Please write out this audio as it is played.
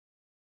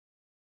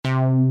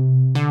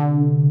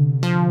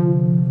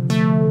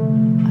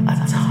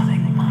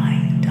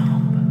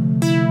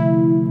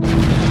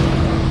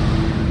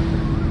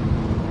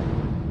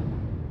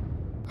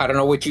I don't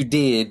know what you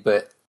did,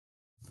 but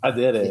I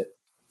did it.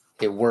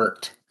 It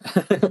worked.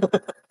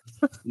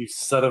 You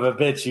son of a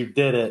bitch! You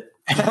did it.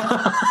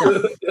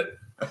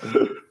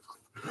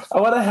 I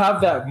want to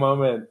have that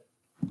moment,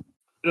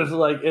 just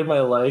like in my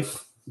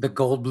life. The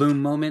Goldblum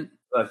moment.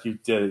 Like you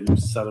did it, you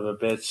son of a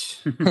bitch.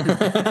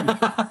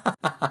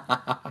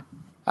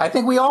 I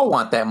think we all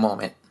want that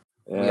moment.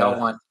 Yeah. We all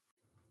want,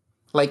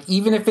 like,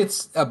 even if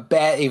it's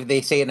if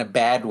they say it in a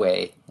bad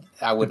way,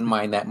 I wouldn't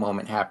mind that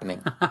moment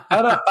happening.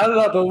 I don't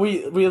know, but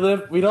we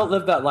don't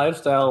live that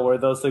lifestyle where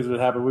those things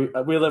would happen.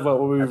 We live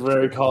what we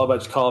very call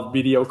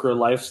mediocre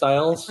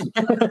lifestyles.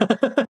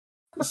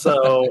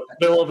 So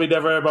there will be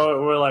never a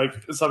moment where like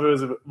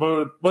somebody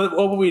was.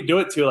 What would we do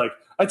it to? Like,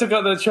 I took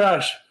out the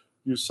trash.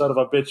 You son of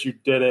a bitch! You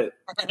did it.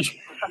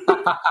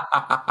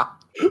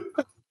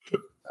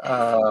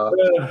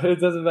 It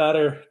doesn't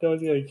matter. No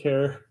one's gonna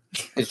care.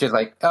 It's just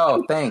like,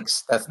 oh,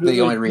 thanks. That's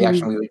the only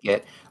reaction we would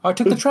get. Oh, I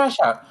took the trash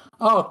out.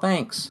 Oh,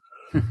 thanks.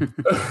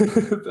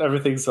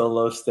 Everything's so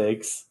low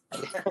stakes.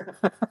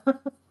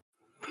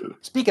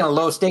 Speaking of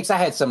low stakes, I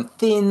had some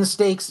thin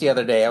steaks the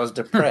other day. I was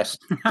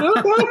depressed.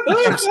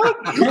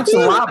 Thanks a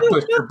lot,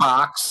 Butcher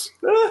Box.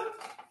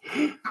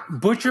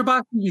 Butcher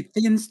Box, you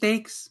thin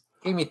steaks?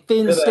 Gave me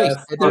thin steaks.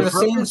 They're the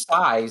same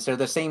size. They're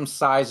the same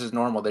size as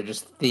normal. They're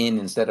just thin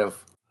instead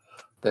of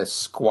the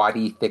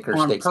squatty, thicker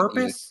steaks. On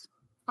purpose?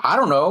 I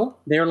don't know.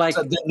 They're like,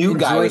 so the new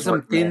guy was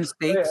some thin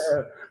steaks.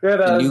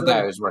 The new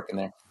guy was working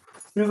there.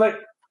 He was like,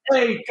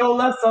 "Hey, go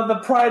left on the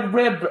pride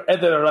rib,"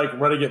 and they're like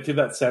running it through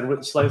that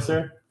sandwich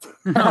slicer.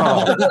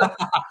 Oh.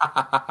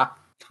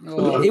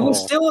 It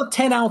was still a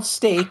 10-ounce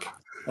steak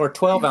or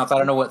 12-ounce. I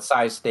don't know what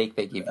size steak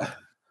they give you.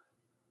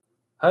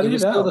 How do you know? It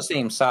was still the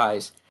same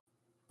size.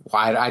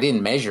 Well, I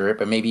didn't measure it,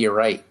 but maybe you're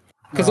right.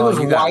 Because it was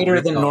wider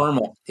than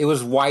normal. It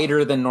was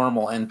wider than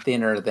normal and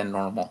thinner than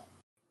normal.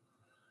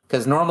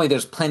 Because normally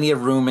there's plenty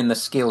of room in the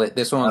skillet.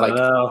 This one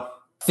was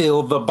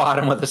filled the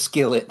bottom of the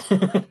skillet.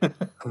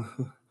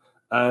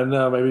 I don't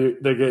know. Maybe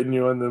they're getting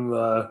you on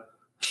them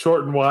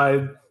short and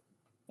wide.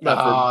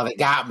 Oh, they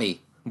got me.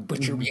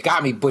 You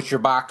got me, Butcher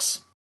Box.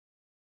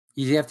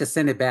 You have to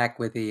send it back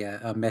with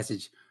a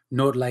message.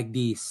 Not like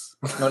this.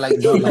 Not like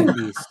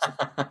this.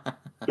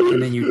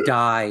 And then you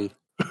die.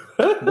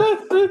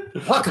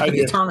 Welcome to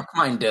the Atomic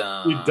Mind.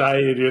 You die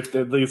in your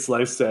thinly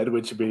sliced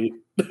sandwich meat.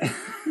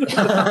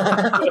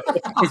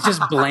 It's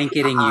just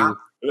blanketing you.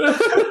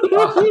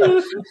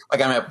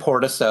 Like I'm at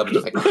Porta Sub.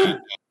 Like,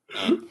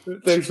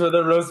 thanks for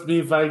the roast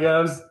beef, I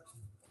guess.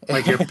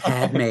 Like your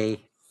Padme.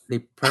 They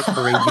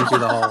parade you to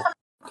the hall.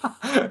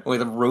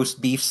 With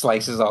roast beef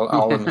slices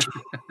all in.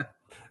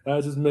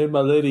 I just made my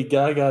Lady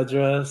Gaga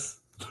dress.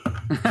 For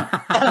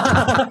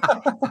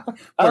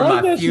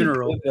my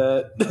funeral.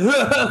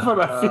 For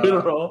my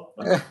funeral.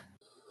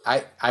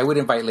 I would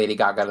invite Lady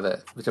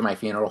Gaga to my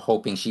funeral,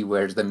 hoping she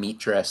wears the meat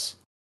dress,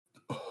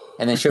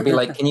 and then she'll be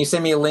like, "Can you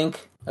send me a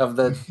link of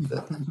the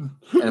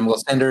and we'll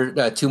send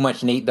her Too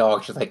Much Nate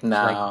Dogg." She's like,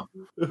 "No,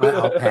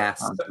 I'll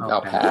pass.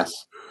 I'll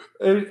pass."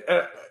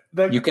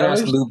 You can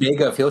ask Lou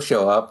Bega if he'll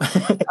show up.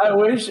 I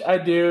wish I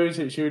knew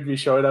she would be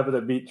showing up in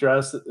a meat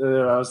dress. If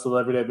I was a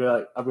celebrity, I'd be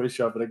like, I'm going to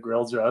show up in a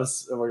grill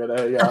dress and we're going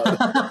to hang out.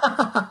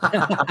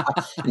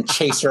 And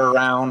chase her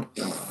around.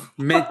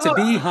 Meant to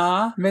be,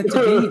 huh? Meant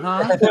to be,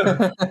 huh?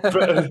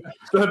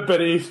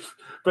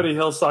 Benny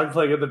Hill song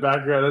playing in the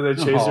background and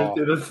then chase her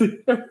through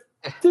the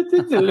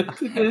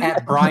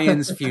At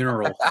Brian's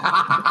funeral.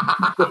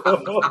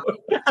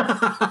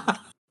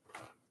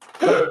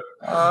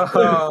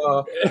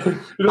 I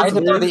had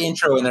to throw the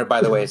intro in there,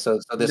 by the way. So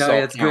this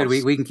it's good.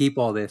 We can keep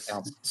all this,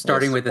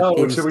 starting with the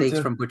thin steaks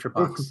from Butcher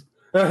Box.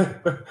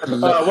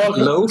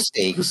 Low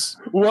steaks.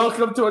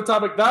 Welcome to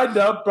Atomic Nine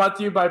Dub, brought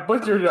to you by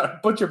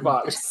Butcher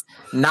Box.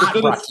 Not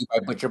brought to you by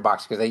Butcher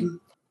Box because they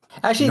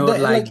actually not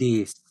like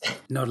this.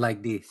 Not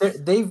like this.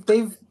 They've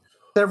two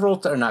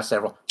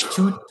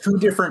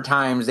different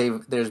times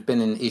there's been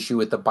an issue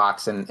with the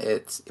box and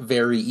it's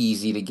very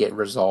easy to get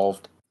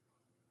resolved.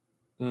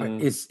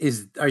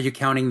 Are you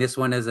counting this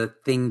one as a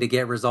thing to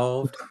get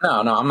resolved?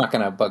 No, I'm not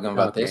going to bug them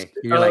about this.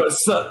 You're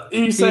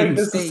you saying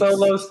this is so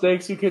low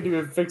stakes you couldn't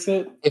even fix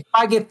it? If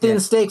I get thin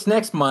steaks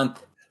next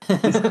month,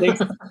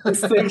 the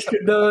stakes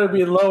could no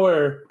be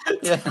lower.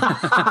 They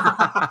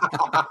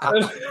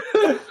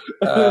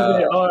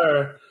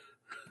are.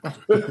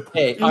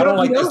 Hey, I don't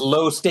like this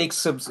low stakes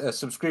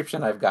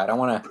subscription I've got. I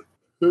want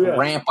to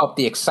ramp up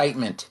the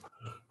excitement.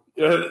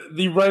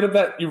 You write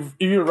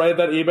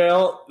that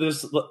email,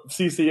 just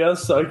CC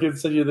us so I can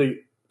send you the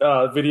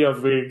video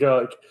of me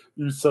going,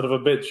 "You son of a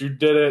bitch, you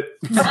did it."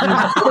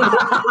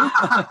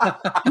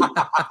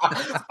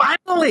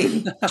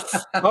 Finally,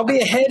 I'll be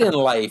ahead in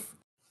life.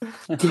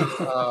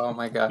 Oh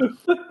my god.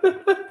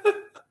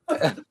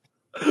 I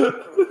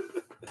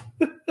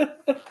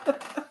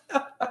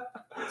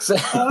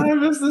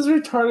miss this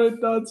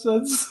retarded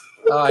nonsense.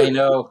 Oh, I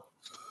know.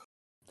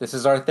 This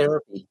is our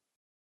therapy.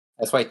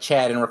 That's why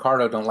Chad and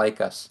Ricardo don't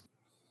like us.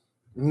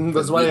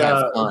 That's why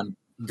have fun.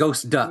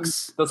 Ghost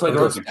ducks. That's why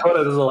North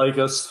Dakota doesn't like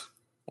us.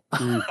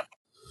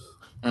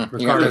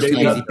 Ricardo's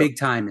crazy, big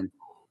timing.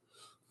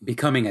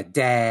 becoming a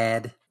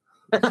dad.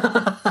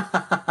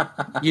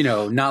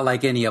 Not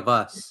like any of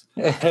us.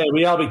 Hey,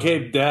 we all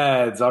became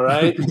dads, all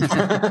right?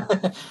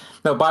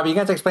 No, Bobbie, you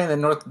got to explain the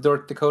North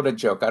Dakota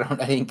joke. I don't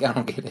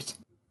get it.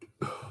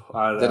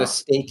 I don't know. Is that a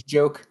steak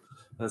joke?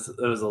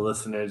 It was a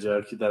listener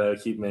joke that I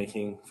keep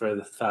making for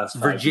the past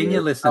 5 Virginia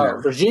years. listener.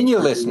 Oh, Virginia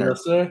listener.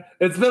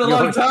 It's been a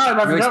long time.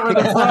 I forgot where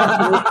that's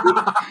from.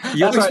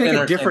 You always pick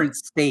a different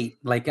state.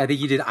 Like I think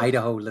you did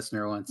Idaho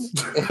listener once.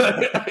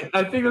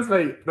 I think that's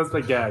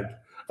my gag.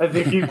 I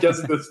think you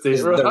guessed the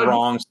state wrong. The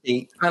wrong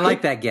state. I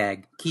like that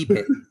gag. Keep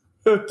it.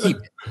 Keep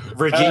it.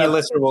 Virginia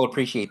listener will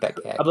appreciate that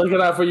gag. I'm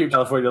looking out for you,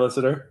 California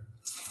listener.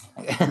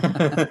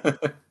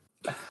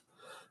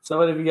 So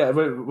what have you got?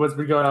 What's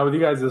been going on with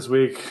you guys this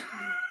week?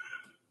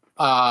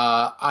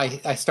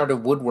 I started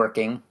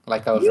woodworking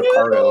like I was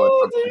Ricardo or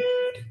something.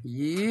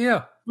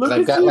 Yeah. Look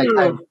I've at got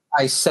you.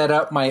 I set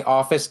up my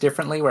office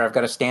differently where I've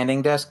got a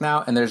standing desk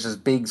now, and there's this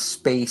big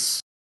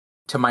space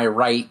to my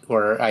right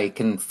where I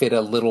can fit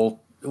a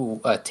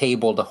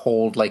table to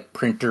hold like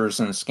printers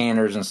and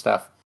scanners and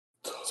stuff.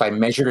 So I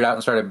measured it out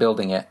and started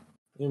building it.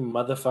 You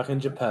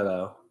motherfucking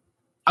Geppetto.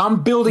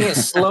 I'm building it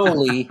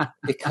slowly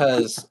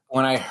because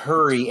when I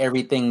hurry,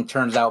 everything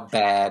turns out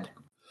bad.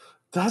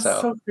 That's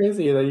so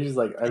crazy that you just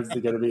like, I was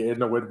going to be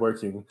into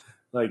woodworking.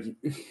 Like,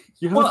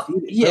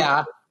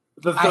 yeah.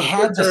 I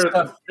had the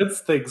stuff.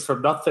 It's things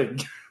from nothing.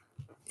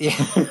 Yeah.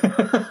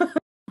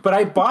 But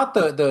I bought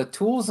the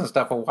tools and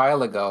stuff a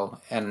while ago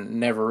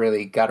and never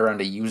really got around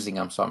to using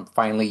them. So I'm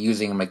finally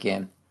using them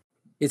again.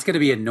 It's going to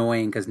be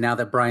annoying because now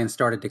that Brian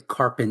started to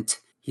carpent,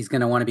 he's going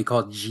to want to be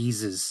called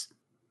Jesus.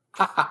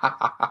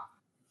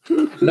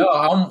 No,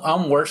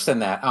 I'm worse than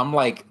that. I'm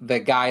like the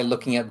guy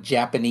looking up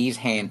Japanese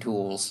hand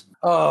tools.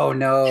 Oh,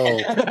 no.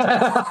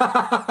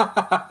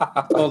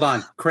 Hold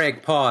on.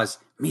 Craig, pause.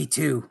 Me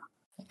too.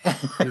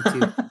 Me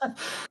too.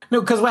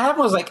 No, because what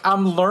happened was like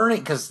I'm learning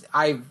because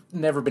I've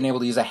never been able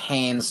to use a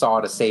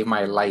handsaw to save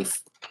my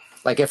life.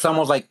 Like if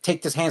someone was like,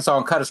 take this handsaw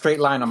and cut a straight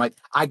line, I'm like,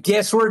 I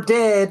guess we're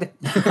dead.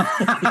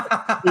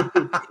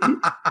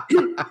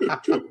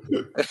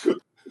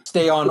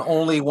 Stay on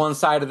only one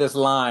side of this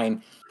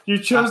line. You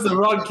chose the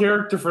wrong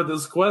character for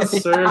this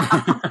quest, sir.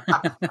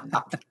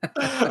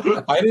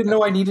 I didn't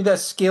know I needed that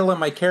skill in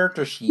my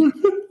character sheet.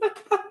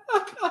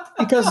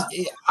 Because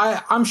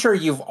I'm sure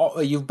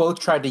you've both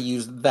tried to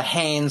use the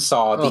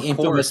handsaw, the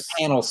infamous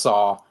panel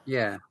saw.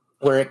 Yeah.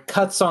 Where it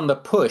cuts on the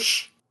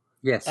push.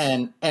 Yes.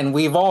 And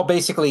we've all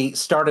basically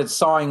started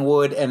sawing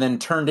wood and then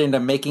turned into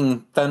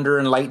making thunder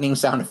and lightning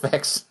sound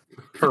effects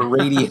for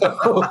radio.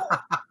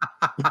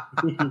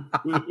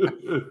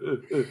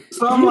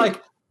 So I'm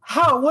like,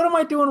 what am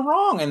I doing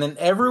wrong? And then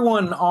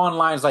everyone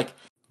online is like,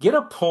 get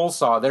a pull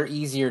saw. They're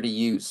easier to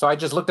use. So I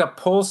just looked up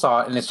pull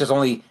saw and it's just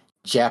only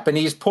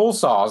Japanese pull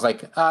saw. I was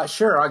like,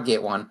 sure, I'll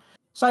get one.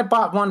 So I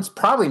bought one. It's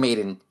probably made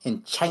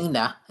in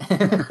China.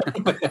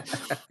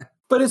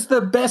 But it's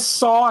the best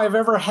saw I've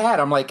ever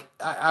had. I'm like,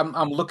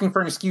 I'm looking for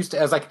an excuse to.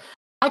 I was like,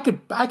 I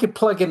could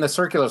plug in the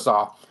circular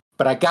saw,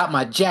 but I got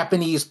my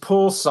Japanese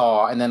pull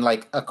saw, and then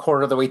like a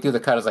quarter of the way through the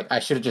cut, I was like, I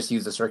should have just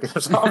used the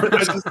circular saw. I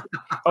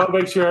want to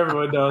make sure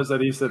everyone knows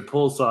that he said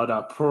pull saw,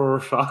 not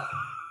pull saw.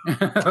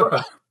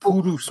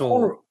 Puru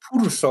saw.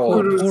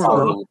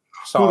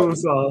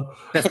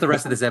 That's the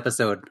rest of this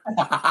episode.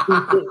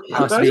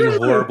 Us being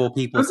horrible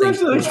people.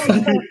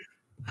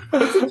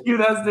 That's a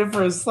cute ass name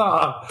for a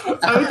saw.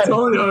 I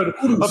totally own a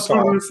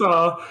puru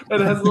saw,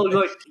 and it has a little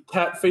like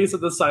cat face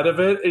at the side of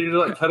it, and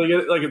you're like cutting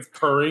it like it's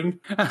purring.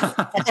 It's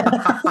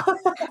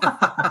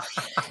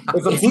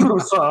a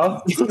puru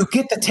saw. If you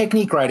get the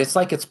technique right, it's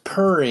like it's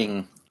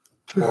purring.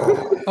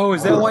 Oh,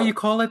 is that why you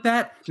call it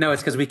that? No,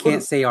 it's because we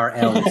can't say our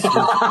L's.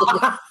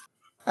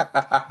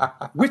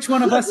 Which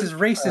one of us is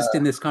racist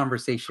in this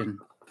conversation?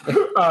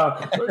 You,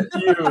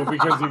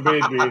 because you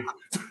made me.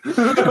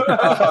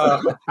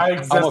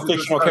 I'm a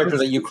fictional character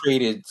that you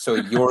created, so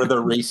you're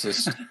the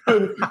racist.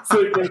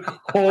 So you can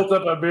hold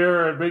up a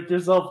mirror and make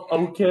yourself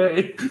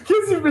okay,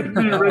 because you made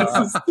me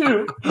racist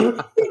too.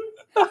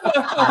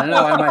 I don't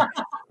know.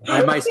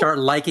 I might start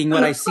liking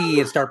what I see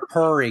and start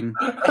purring.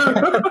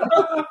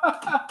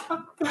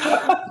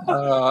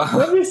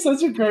 That'd be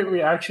such a great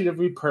reaction if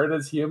we purred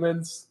as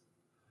humans.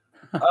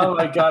 Oh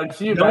my god!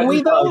 Can you Don't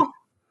we though?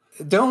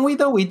 Don't we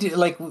though? We do.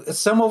 Like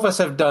some of us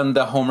have done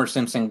the Homer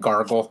Simpson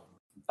gargle.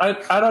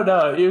 I don't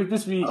know. It would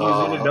just be easy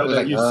to know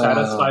that you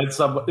satisfied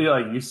somebody.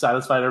 Like you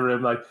satisfied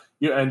everyone. Like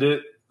you end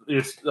it.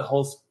 The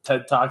whole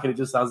TED talk, and it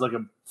just sounds like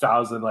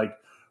 1,000 like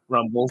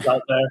rumbles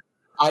out there.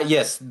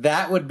 Yes,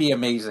 that would be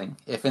amazing.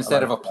 If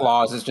instead of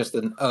applause, it's just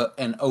an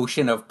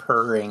ocean of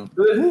purring.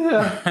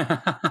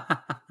 Yeah.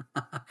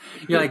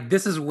 You're like,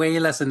 this is way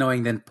less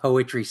annoying than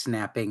poetry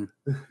snapping.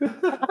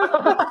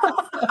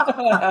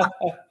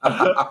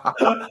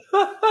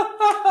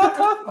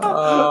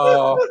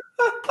 Oh.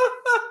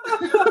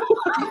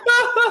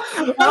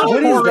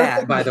 What is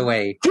that, by the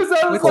way?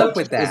 What's up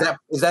with that?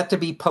 Is that to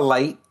be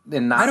polite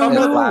and not as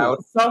loud?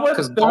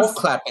 Because golf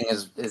clapping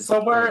is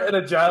somewhere in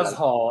a jazz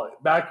hall.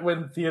 Back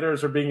when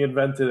theaters were being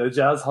invented, a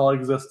jazz hall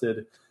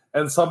existed,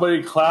 and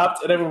somebody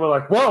clapped, and everyone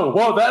was like,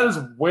 whoa, that is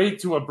way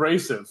too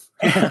abrasive.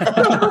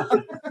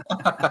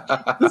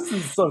 This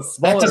is so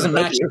small. That doesn't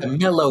match the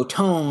mellow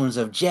tones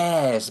of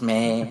jazz,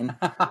 man.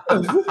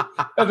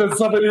 And then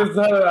somebody had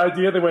an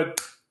idea, they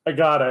went, I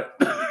got it.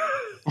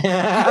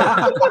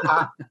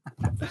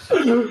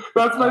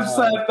 That's my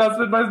set. That's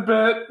been my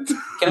bit.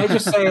 Can I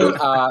just say,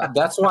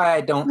 that's why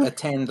I don't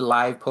attend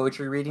live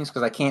poetry readings,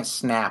 because I can't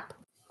snap.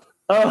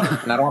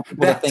 And I don't want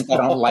people to think I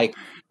don't like.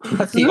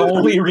 That's the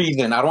only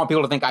reason. I don't want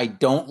people to think I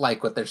don't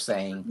like what they're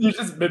saying. You're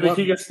just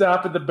mimicking a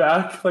snap in the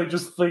back, like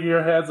just flinging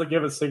your hands like you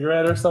have a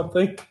cigarette or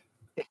something.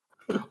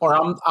 Or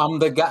I'm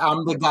the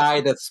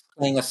guy that's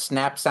playing a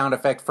snap sound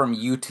effect from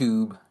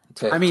YouTube.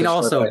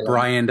 Also,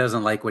 Brian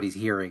doesn't like what he's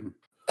hearing.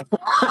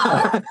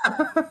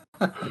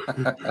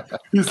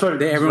 He's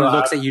like, everyone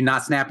looks at you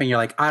not snapping. You're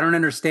like, I don't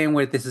understand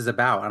what this is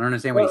about. I don't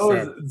understand what he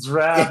said.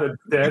 Drab and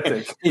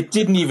pedantic. It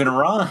didn't even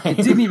rhyme.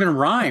 Did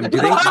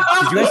you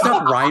guys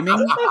start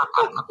rhyming?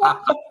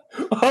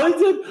 All he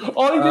did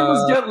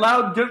was get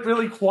loud and get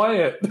really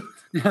quiet.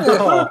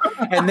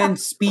 And then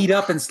speed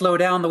up and slow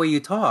down the way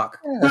you talk.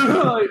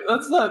 Like,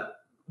 that's not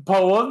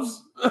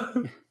poems.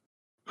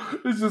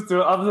 It's just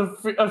I'm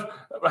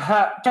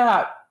a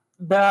cat.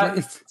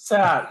 Bad,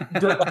 sad,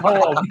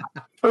 poem.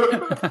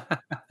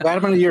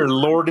 Right under your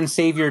Lord and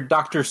Savior,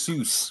 Dr.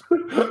 Seuss.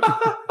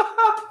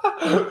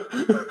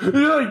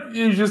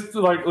 You just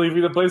like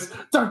leaving the place.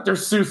 Dr.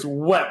 Seuss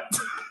wept.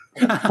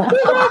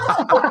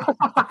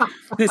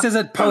 This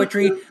isn't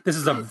poetry. This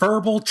is a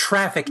verbal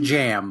traffic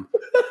jam.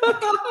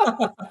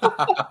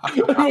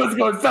 Everyone's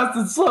going fast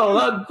and slow,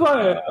 loud and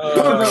quiet.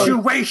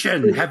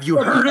 Punctuation. Have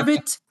you heard of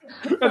it?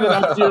 And then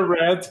after your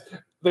rant,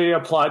 they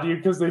applaud you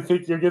because they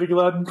think you're getting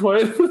loud and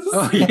quiet.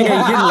 Oh, yeah, you're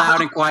getting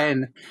loud and quiet,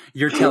 and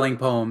you're telling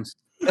poems.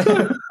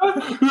 And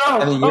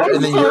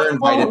then you're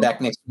invited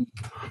back next week.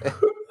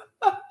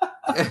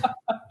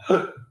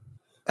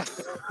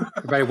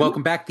 Everybody,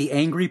 welcome back, the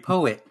Angry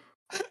Poet.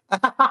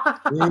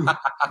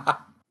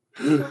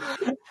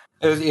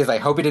 He's like,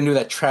 hope he didn't do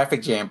that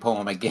traffic jam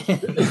poem again.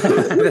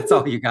 That's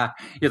all you got.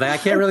 You're like, I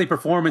can't really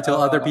perform until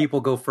other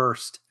people go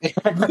first. Yeah,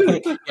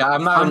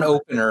 I'm not an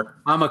opener.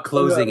 I'm a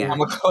closing act.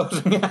 I'm a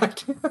closing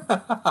act.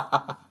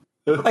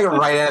 Like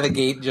right out of the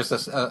gate, just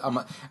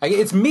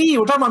it's me.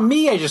 We're talking about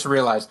me. I just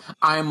realized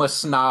I'm a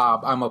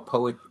snob. I'm a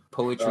poetry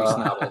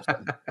snob.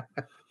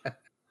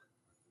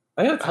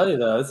 I gotta tell you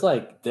though, it's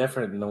like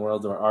different in the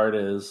world where art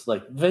is.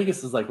 Like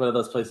Vegas is like one of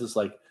those places.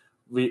 Like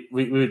we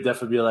would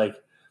definitely be like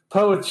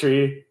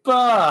poetry,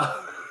 bah.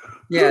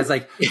 Yeah, it's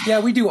like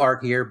we do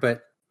art here,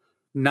 but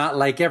not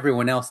like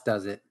everyone else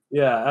does it.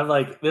 Yeah, I'm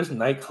like, there's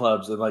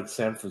nightclubs in like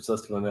San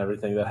Francisco and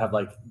everything that have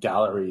like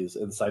galleries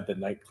inside the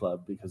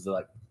nightclub because they're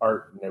like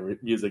art and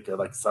music are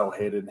like so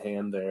hand in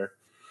hand there.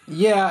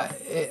 Yeah,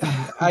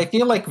 I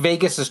feel like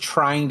Vegas is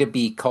trying to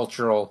be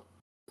cultural,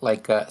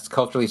 like it's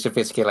culturally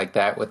sophisticated like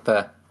that with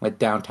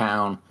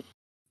downtown,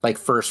 like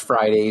First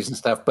Fridays and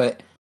stuff.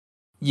 But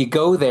you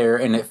go there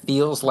and it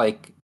feels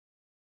like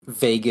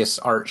Vegas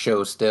art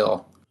show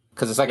still.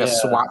 Because it's like a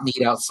swap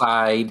meet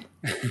outside.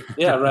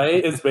 Yeah,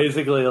 right? It's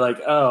basically like,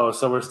 oh,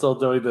 so we're still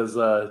doing this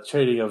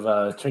trading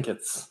of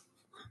trinkets.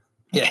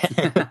 Yeah.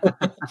 I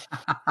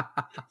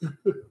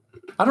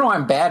don't know why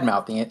I'm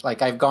bad-mouthing it.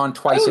 Like, I've gone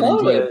twice and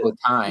enjoyed it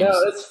both times. No,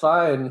 it's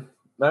fine.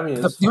 I mean,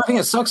 the only thing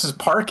that sucks is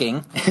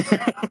parking.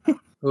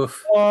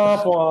 Oof.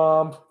 Womp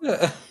womp.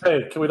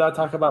 Hey, can we not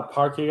talk about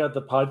parking at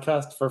the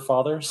podcast for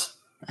fathers?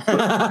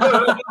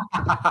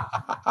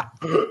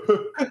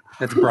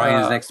 That's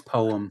Brian's next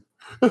poem.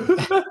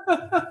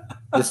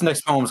 This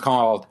next poem's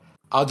called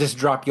 "I'll Just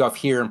Drop You Off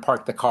Here and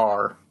Park the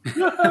Car."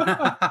 Look,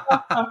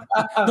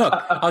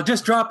 I'll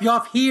just drop you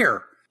off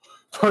here.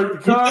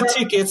 Park the car. Get the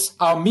tickets.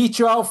 I'll meet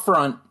you out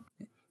front.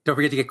 Don't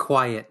forget to get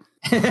quiet.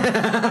 Where's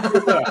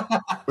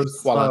the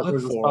spot?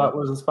 Where's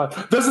the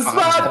spot? There's a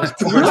spot.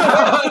 That's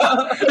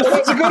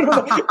a good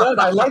one.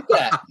 I like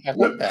that.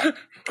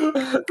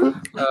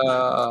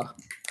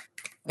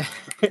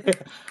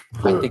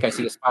 I think I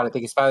see a spot.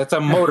 It's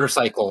a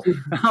motorcycle.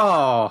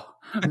 Oh.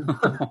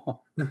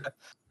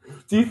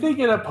 Do you think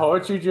in a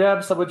poetry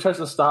jam someone tries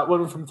to stop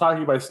one from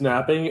talking by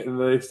snapping and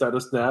then they start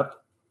to snap?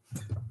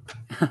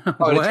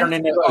 They turn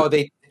into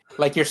they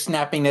like you're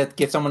snapping to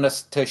get someone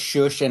to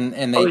shush and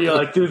they. Oh yeah,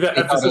 like do the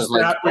emphasis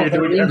snap where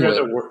you're doing every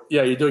other word.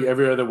 Yeah, you're doing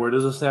every other word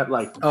as a snap.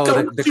 Like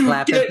the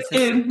clap get emphasis.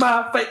 in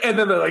my face, and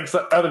then like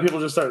other people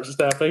just start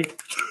snapping.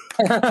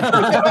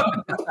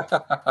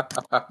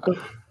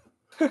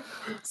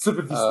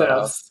 Sympathy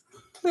snaps.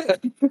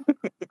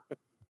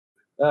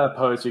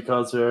 Poetry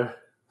culture.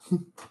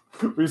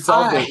 We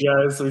solved it,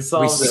 guys. We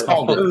solved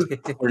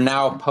it. We're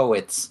now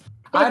poets.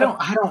 I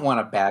don't want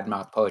to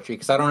badmouth poetry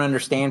because I don't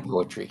understand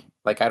poetry.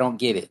 Like I don't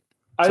get it.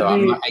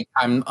 So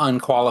I'm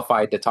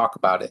unqualified to talk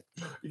about it.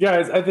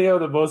 Guys, I think I'm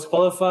the most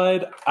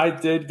qualified. I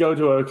did go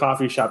to a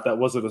coffee shop that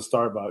wasn't a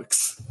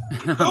Starbucks.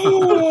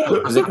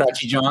 Was it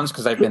Grouchy John's?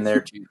 Because I've been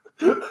there too.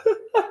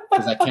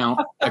 Does that count?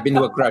 I've been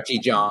to a Grouchy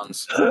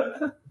John's.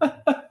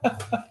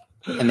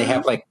 And they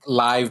have like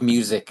live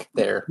music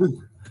there.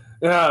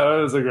 Yeah,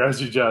 it was a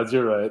Grassy John's.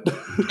 You're right. Wait,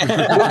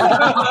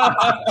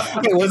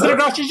 was it a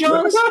Grassy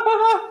John's?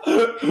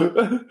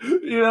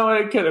 You know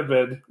what? It could have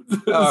been.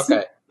 Oh,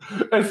 okay.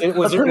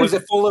 Was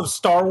it full of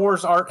Star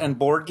Wars art and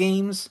board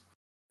games?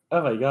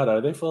 Oh my god,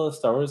 are they full of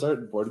Star Wars art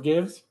and board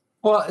games?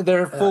 Well,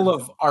 they're full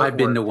of art. I've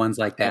been to ones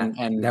like that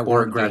and that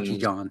weren't Grouchy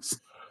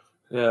John's.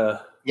 Yeah.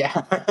 Yeah.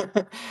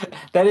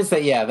 That is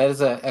a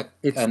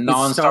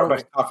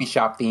non-Starbucks coffee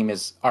shop theme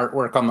is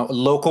artwork on the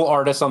local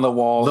artists on the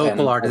wall.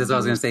 Local artists, that's what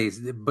I was going to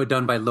say, but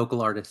done by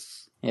local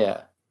artists.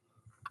 Yeah.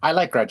 I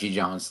like Grouchy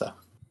John's though.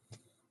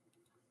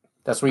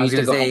 That's where I you was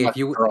used to going to say,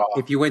 go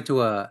if you went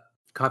to a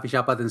coffee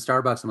shop other than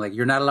Starbucks, I'm like,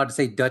 you're not allowed to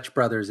say Dutch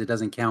Brothers. It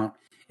doesn't count.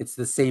 It's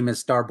the same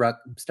as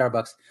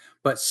Starbucks,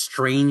 but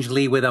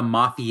strangely with a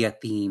mafia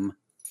theme.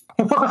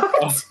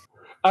 What?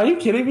 Are you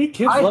kidding me?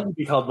 Kids love to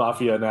be called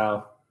Mafia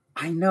now.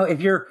 I know. If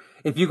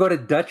you go to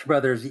Dutch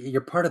Brothers, you're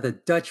part of the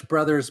Dutch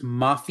Brothers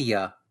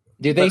Mafia.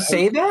 Did they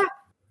say that?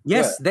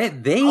 Yes, yeah.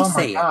 they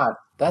say it.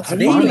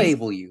 They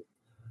label you.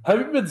 Have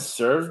you been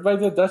served by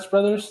the Dutch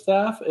Brothers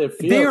staff?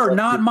 They are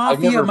not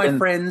mafia, my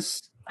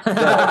friends. They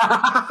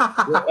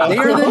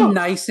are the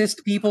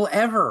nicest people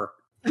ever.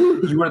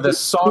 You are the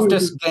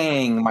softest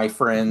gang, my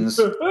friends.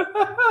 And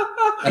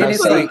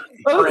it's like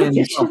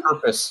friends on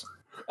purpose.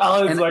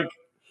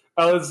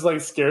 Alan's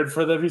like scared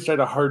for them. He's trying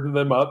to harden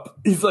them up.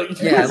 He's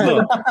like, yeah,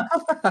 look,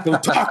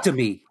 don't talk to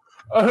me.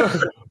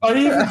 Are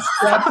you even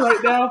strapped right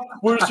now?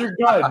 Where's your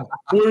gun?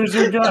 Where's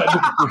your gun?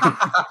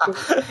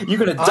 You're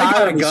gonna die. I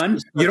got a gun.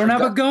 You don't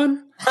have a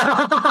gun?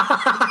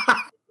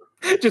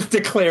 Just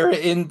declare it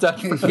in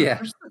Dutch.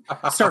 Yeah.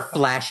 Start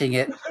flashing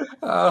it.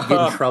 Get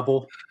in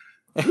trouble.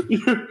 What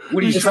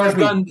do you charge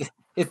me?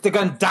 It's the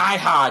gun Die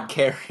Hard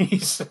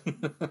carries.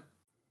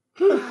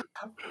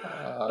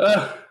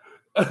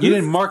 You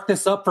didn't mark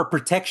this up for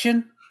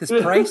protection? This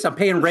price? I'm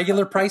paying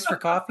regular price for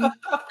coffee?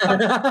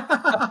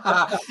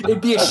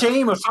 It'd be a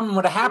shame if something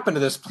would have happened to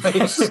this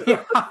place.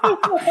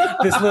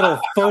 This little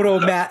photo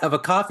mat of a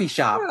coffee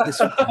shop. This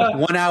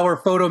 1 hour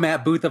photo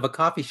mat booth of a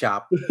coffee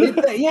shop.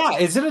 Yeah.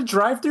 Is it a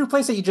drive-through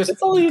place that you just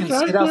can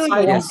sit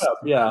outside? Yes.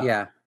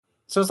 Yeah.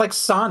 So it's like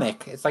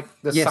Sonic. It's like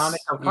the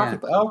Sonic of coffee.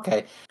 Yeah.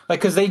 Okay. Like,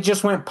 because they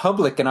just went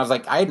public, and I was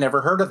like, I had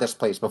never heard of this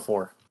place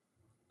before.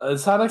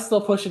 Is Sonic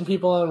still pushing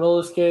people on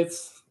roller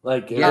skates?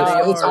 Like,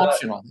 it's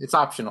optional. It's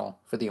optional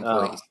for the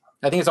employees.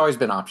 I think it's always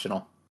been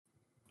optional.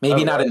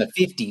 Maybe not in the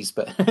 50s,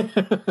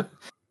 but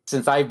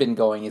since I've been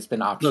going, it's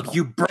been optional. Look,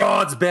 you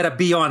broads better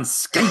be on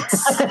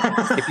skates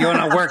if you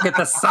want to work at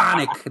the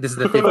Sonic. This is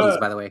the 50s,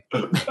 by the way.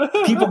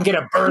 People can get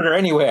a burger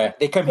anywhere.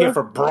 They come here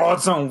for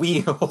broads on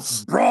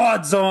wheels.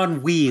 Broads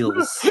on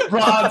wheels.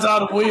 Broads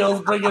on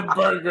wheels, bringing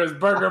burgers.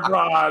 Burger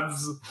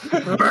broads.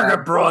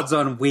 Burger broads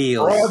on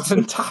wheels. Broads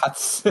and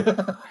tots. This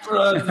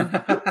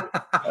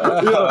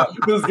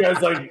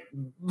guy's like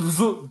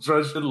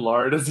drenched in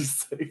lard as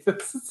he's saying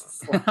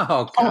this.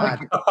 Oh,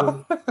 God.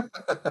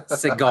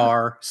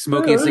 Cigar.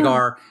 Smoking a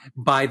cigar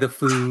by the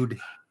food.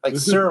 Like,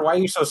 sir, why are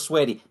you so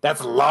sweaty?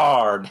 That's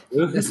lard.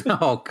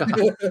 Oh,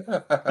 God.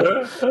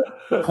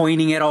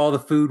 Pointing at all the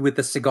food with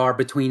the cigar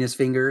between his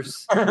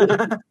fingers.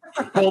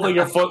 Holding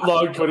a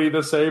footlong hoodie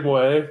the same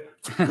way.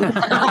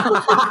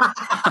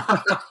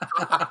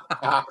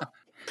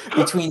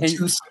 Between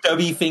two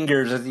stubby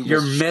fingers.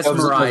 You're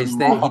mesmerized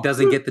that he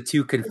doesn't get the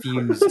two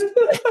confused.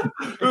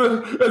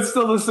 It's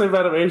still the same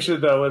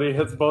animation, though, when he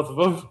hits both of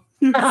them.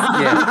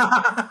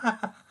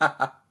 Yeah.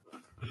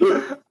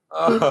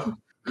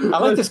 I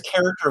like this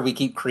character we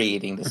keep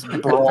creating, this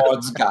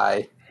broads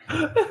guy.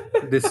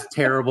 This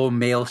terrible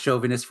male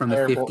chauvinist from the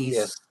 50s.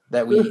 Yes,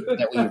 that we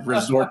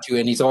resort to,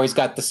 and he's always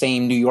got the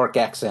same New York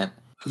accent.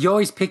 You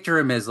always picture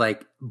him as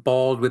like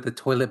bald with a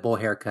toilet bowl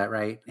haircut,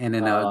 right? And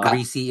in a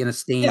greasy, in a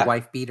stained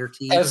wife beater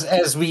tee.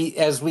 As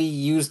we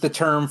use the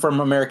term from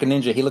American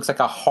Ninja, he looks like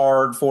a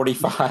hard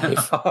 45.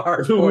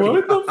 Hard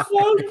 45. What the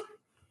fuck?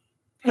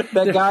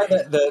 That guy,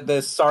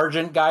 the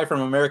sergeant guy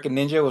from American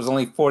Ninja, was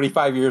only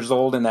 45 years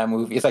old in that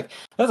movie. It's like,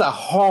 that's a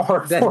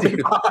hard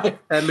 45.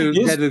 That dude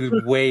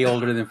is way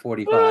older than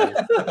 45.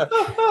 That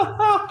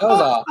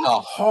was a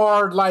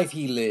hard life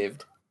he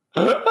lived.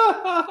 He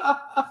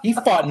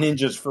fought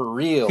ninjas for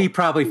real. He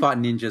probably fought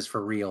ninjas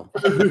for real.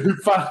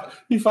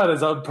 He fought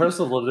his own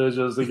personal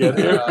ninjas to get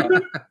here.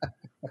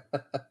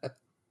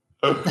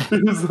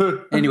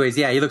 Anyways,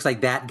 yeah, he looks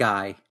like that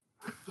guy.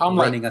 I'm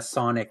running a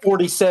Sonic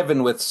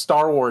 47 with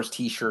Star Wars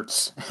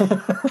t-shirts.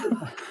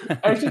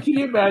 Actually, can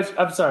you imagine?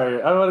 I'm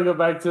sorry. I want to go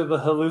back to the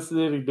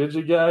hallucinating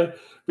ninja guy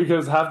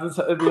because half the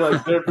time it'd be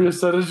like their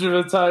percentage of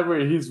the time where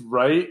he's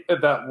right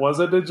and that was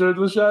a ninja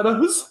in the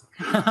shadows.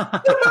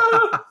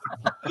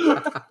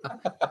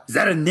 Is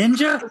that a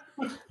ninja?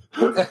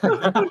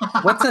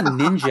 What's a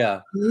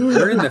ninja?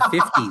 We're in the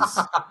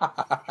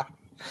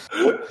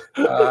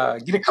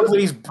 50s. Get a couple of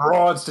these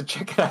broads to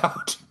check it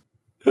out.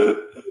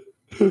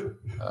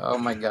 Oh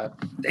my God.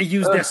 They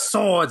use their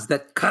swords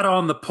that cut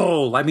on the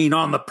pole. I mean,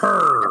 on the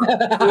purr.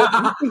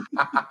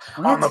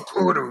 On the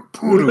poodoo.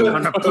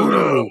 On the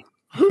poodoo.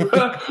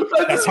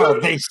 That's how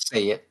they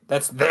say it.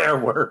 That's their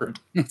word.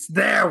 It's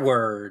their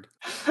word.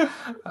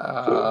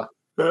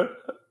 It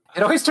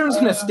always turns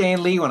into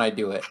Stan Lee when I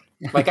do it.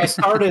 Like I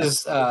start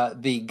as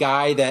the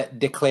guy that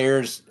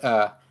declares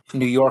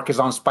New York is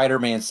on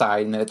Spider-Man's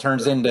side, and then it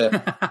turns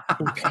into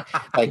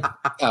like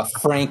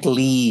Frank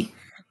Lee.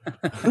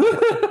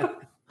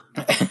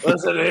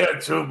 Listen here,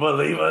 true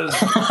believers.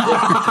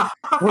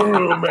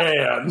 Poodoo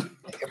man.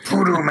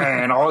 Poodoo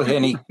man.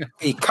 And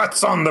he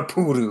cuts on the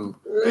poodoo.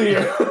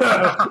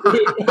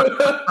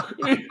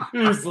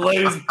 He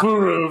slays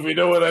poodoo, if you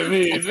know what I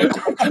mean.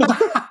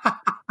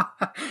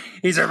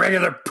 He's a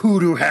regular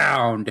poodoo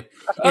hound,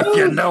 if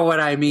you know what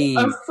I mean.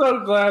 I'm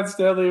so glad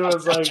Stanley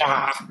was like...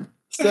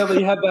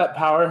 Stanley had that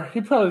power.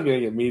 He probably was going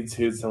to get Me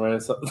Too somewhere or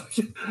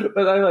something.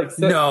 But I like...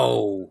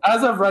 No.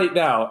 As of right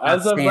now,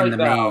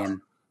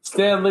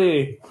 Stan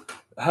Lee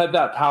had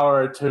that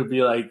power to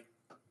be like,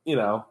 you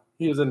know,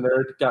 he was a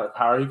nerd, got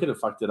power. He could have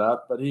fucked it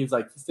up, but he's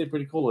like, he stayed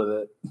pretty cool with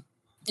it.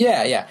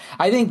 Yeah.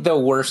 I think the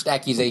worst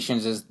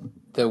accusations is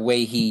the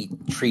way he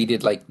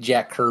treated like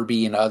Jack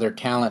Kirby and other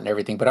talent and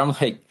everything. But I'm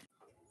like,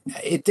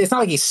 it's not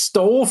like he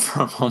stole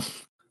from him.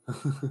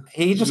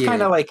 He just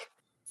kind of like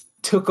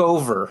took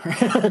over.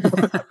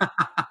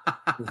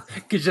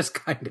 He just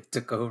kind of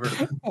took over.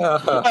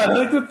 I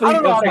like to think I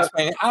don't know how to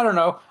explain it. I don't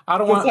know. I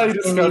don't want to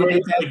discover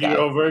he's taking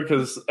over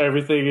because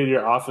everything in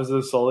your office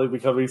is slowly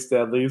becoming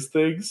Stan Lee's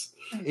things.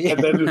 Yeah.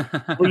 And then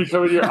when you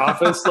come in your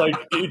office, like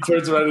he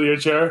turns around in your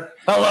chair.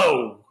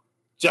 Hello,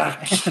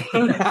 Jack.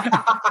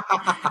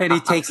 And he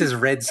takes his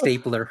red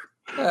stapler.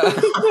 And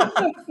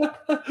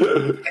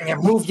you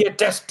move your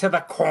desk to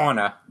the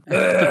corner.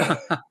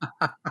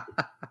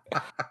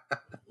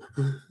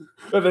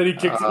 And then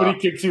when he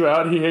kicks you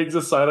out, he hangs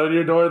a sign on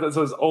your door that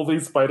says "Only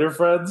Spider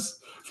Friends."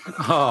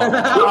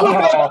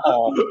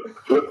 Oh.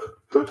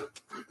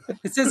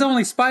 It says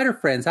 "Only Spider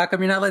Friends." How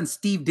come you're not letting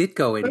Steve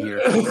Ditko in here?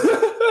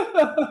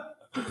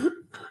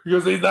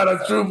 Because he's not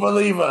a true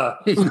believer.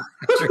 He's not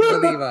a true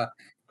believer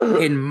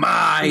in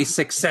my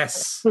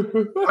success.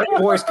 My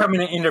boy's coming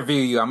to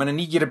interview you. I'm going to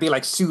need you to be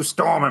like Sue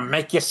Storm and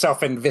make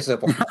yourself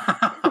invisible.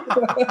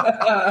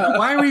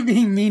 Why are we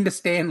being mean to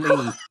Stan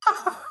Lee?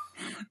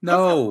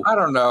 No. I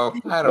don't know.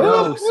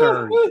 No,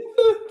 sir.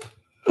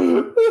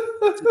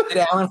 Did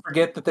Alan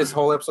forget that this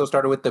whole episode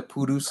started with the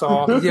poodoo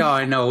saw? Yeah,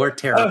 I know. We're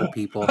terrible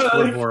people.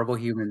 We're horrible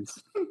humans.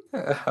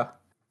 I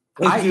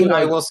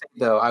will say,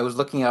 though, I was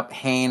looking up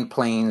hand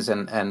planes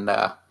and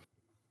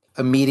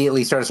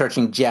immediately started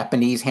searching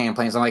Japanese hand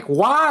planes. I'm like,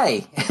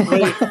 why?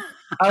 Wait,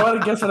 I want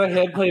to guess what a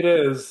hand plane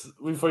is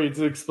before you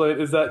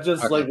explain. Is that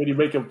just like when you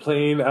make a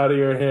plane out of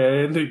your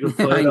hand and you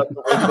play it out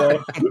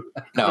the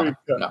window?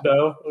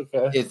 No.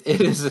 Okay.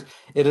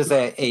 It is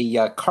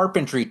a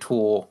carpentry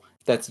tool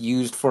that's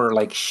used for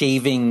like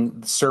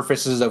shaving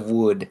surfaces of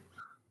wood.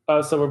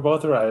 Oh, so we're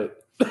both right.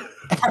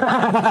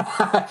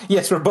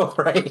 Yes, we're both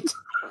right.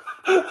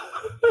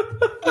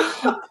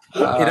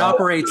 It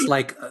operates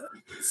like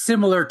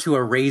similar to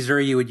a razor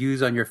you would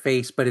use on your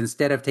face, but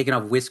instead of taking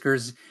off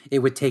whiskers, it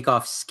would take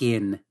off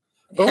skin.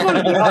 Oh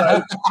my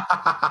god!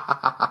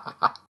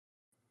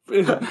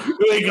 We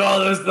call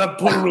this the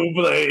poodoo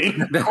blade.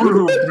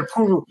 The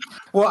poodoo.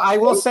 Well, I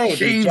will say,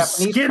 the Japanese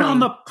skin on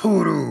the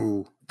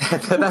poodoo.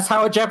 That's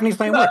how a Japanese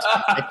plane works.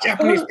 A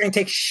Japanese plane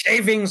takes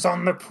shavings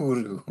on the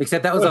poodoo.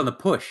 Except that was on the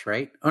push,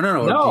 right? Oh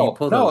no! You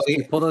pull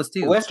those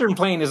too. The Western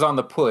plane is on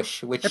the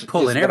push, which they're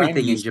pulling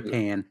everything in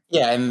Japan.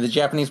 Yeah, and the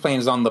Japanese plane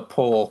is on the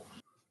pull.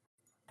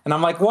 And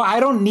I'm like, well,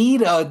 I don't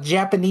need a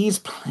Japanese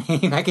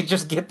plane. I could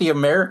just get the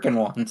American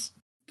ones.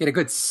 Get a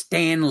good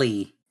Stan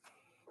Lee.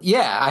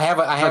 Yeah, I have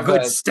a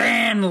good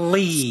Stan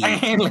Lee.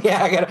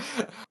 Yeah,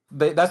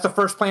 that's the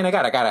first plane I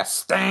got. I got a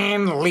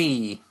Stan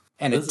Lee.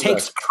 And it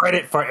takes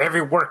credit for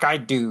every work I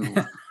do.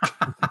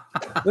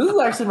 This is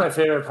actually my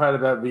favorite part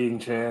about being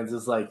trans.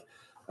 Is like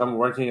I'm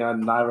working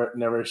on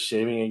never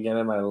shaving again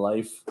in my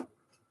life.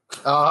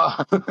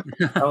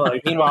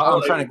 Meanwhile,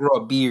 I'm trying to grow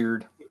a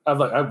beard.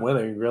 I'm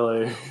winning,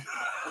 really.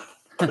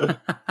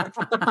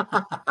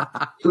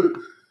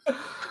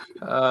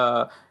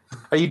 Are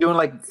you doing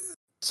like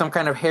some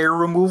kind of hair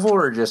removal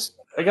or just?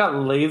 I got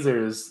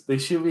lasers. They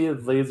shoot me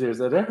with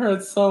lasers, and it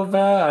hurts so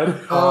bad.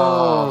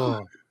 Oh.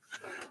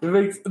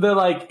 They're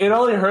like, it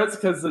only hurts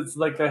because it's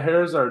like the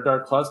hairs are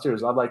dark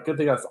clusters. I'm like, good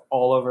thing that's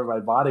all over my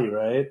body,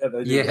 right? And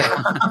then they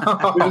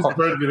just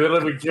burn me. They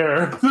don't even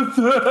care.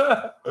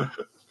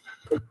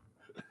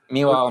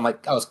 Meanwhile, I'm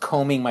like, I was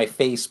combing my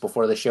face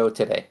before the show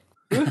today.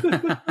 You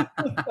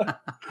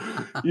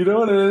know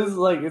what it is?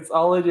 Like, it's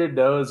all in your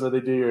nose when they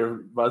do your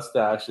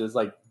mustache. It's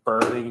like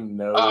burning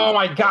nose. Oh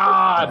my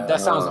god,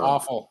 that sounds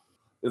awful.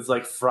 It's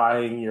like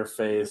frying your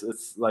face.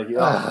 It's like,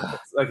 I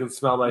can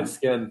smell my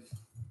skin.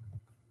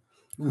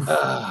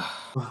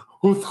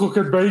 Who's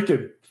cooking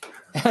bacon?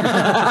 Like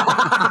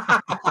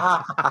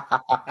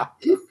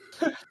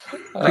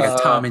a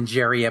Tom and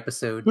Jerry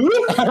episode.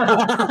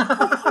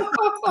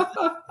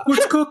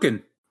 Who's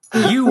cooking?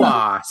 You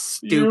are,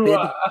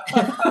 stupid.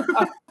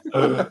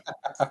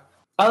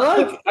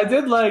 I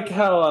did like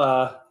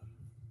how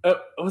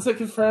Was it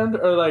confirmed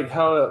or like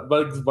how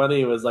Bugs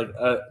Bunny was like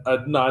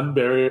a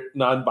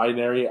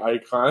non-binary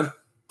icon?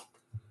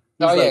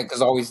 Oh yeah,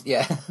 because always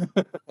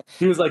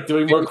he was like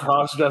doing more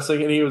cross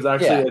dressing, and he was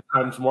actually at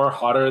times more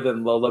hotter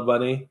than Lola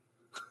Bunny.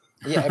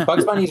 Yeah,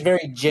 Bugs Bunny is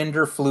very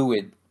gender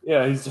fluid.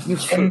 Yeah, he's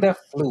just gender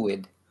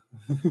fluid.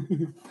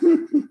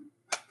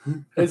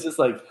 It's just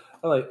like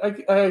I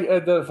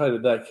identified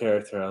with that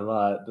character a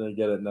lot. I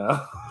get it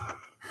now.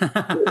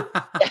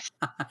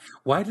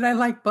 Why did I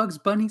like Bugs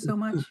Bunny so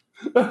much?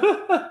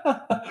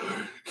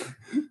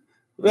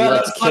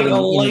 That's like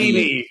a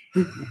lady.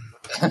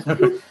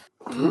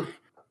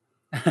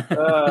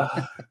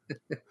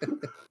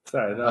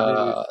 Sorry.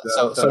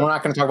 So we're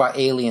not going to talk about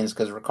aliens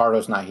because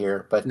Ricardo's not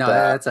here. But no,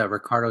 that's a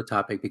Ricardo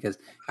topic because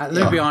let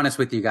me be honest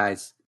with you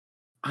guys.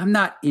 I'm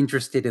not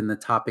interested in the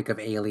topic of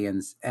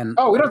aliens, and we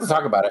don't have to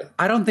talk about it.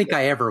 I don't think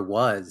I ever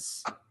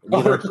was.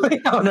 Never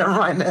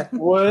mind that.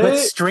 What? But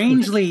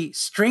strangely,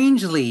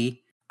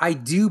 I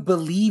do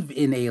believe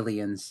in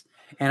aliens,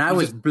 and I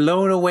was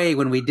blown away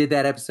when we did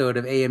that episode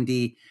of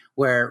AMD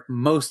where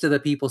most of the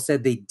people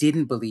said they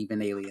didn't believe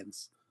in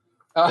aliens.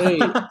 Hey,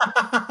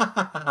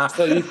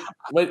 so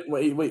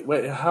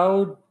wait.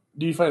 How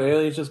do you find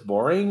aliens just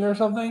boring or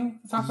something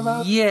to talk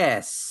about?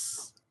 Yes.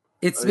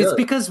 It's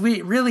because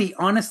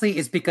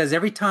it's because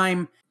every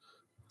time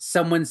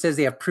someone says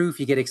they have proof,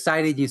 you get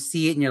excited, you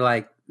see it, and you're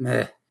like,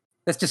 meh,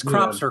 that's just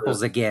crop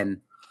circles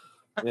again.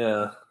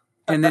 Yeah.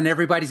 And then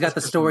everybody's got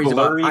the stories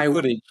about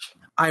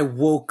I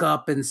woke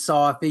up and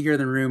saw a figure in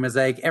the room. It's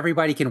like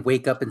everybody can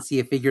wake up and see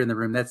a figure in the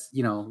room. That's,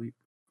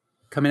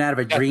 coming out of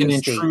a dream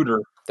state.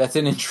 That's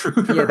an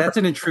intruder. Yeah, that's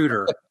an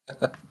intruder.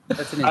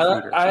 That's an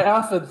intruder. I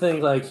often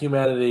think like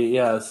humanity,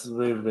 yes,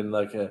 we've been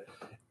like an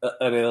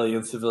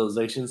alien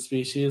civilization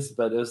species,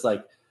 but it's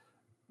like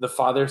the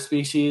father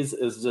species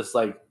is just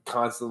like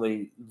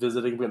constantly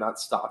visiting but not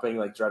stopping,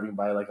 like driving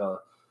by like a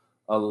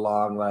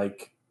long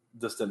like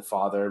distant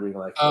father being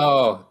like,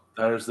 oh,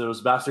 there's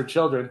those bastard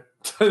children.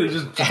 He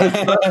just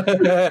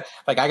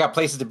like I got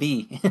places to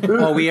be.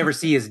 All we ever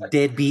see is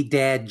deadbeat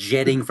dad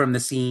jetting from the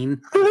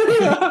scene.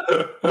 Oh,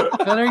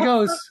 there he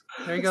goes.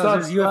 There he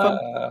goes. There's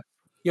UFO.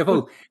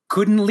 UFO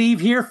couldn't leave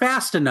here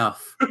fast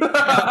enough.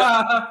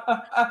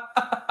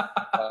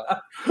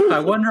 I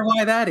wonder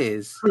why that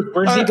is.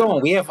 Where's he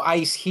going? We have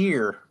ice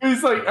here.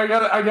 He's like,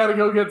 I gotta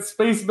go get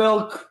space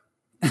milk.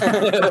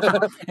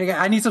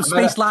 I need some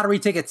space lottery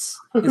tickets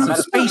and some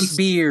space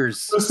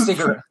beers,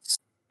 cigarettes,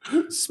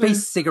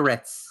 space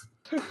cigarettes.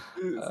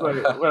 It's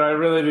like, what I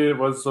really needed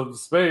was some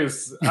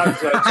space. No,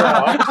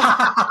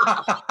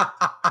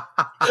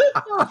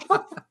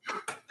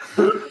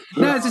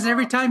 it's just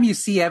every time you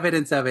see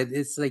evidence of it,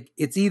 it's like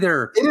it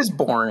is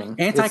boring,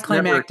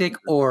 anticlimactic,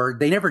 or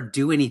they never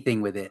do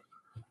anything with it.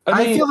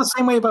 I feel the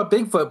same way about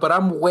Bigfoot, but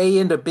I'm way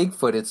into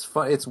Bigfoot. It's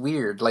fun. It's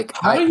weird. Like,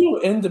 how are you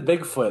into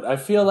Bigfoot? I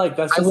feel like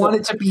that's. I want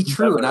it to be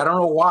true, and I don't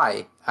know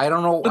why. I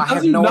don't know. I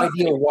have no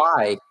idea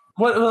why.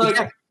 What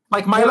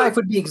like my life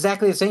would be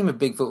exactly the same if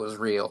Bigfoot was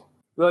real.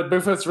 Like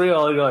Bigfoot's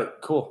real, and you're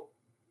like, cool.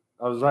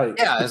 I was right.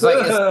 Yeah, it's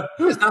like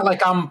it's not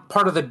like I'm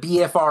part of the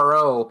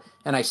BFRO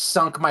and I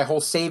sunk my whole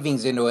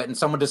savings into it, and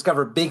someone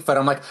discovered Bigfoot.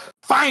 I'm like,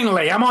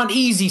 finally, I'm on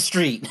Easy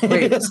Street.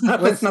 Wait, it's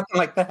nothing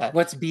like that.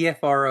 What's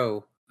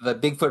BFRO? The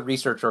Bigfoot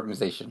Research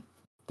Organization.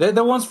 They're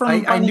the ones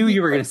from. I knew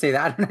you were going to say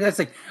that. That's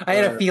like I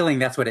had a feeling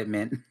that's what it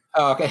meant.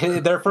 Oh, okay.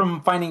 They're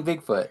from Finding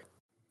Bigfoot.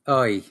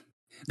 Oh,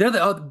 they're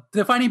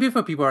the Finding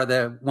Bigfoot people are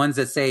the ones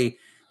that say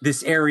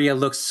this area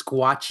looks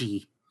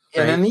squatchy.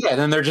 Right? And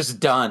then they're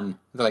just done.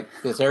 They're like,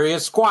 this area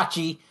is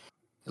squatchy.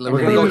 We're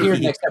going to go here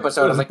next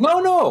episode. I was like,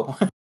 no.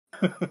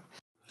 Why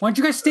don't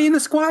you guys stay in the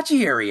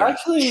squatchy area?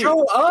 Actually,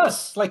 show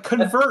us, like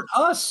convert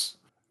us.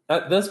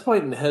 At this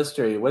point in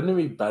history, wouldn't it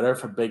be better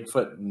for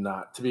Bigfoot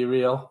not to be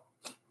real?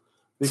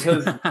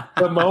 Because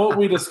the moment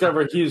we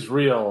discover he's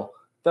real,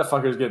 that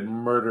fucker's getting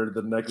murdered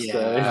the next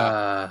day.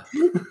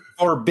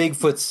 For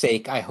Bigfoot's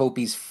sake, I hope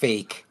he's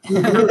fake.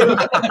 Stay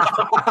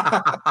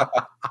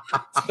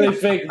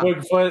fake,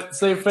 Bigfoot.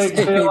 Stay fake,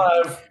 stay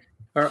alive.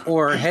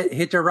 Or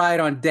hitch a ride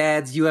on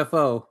Dad's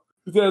UFO.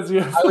 Dad's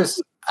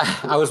UFO.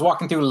 I was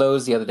walking through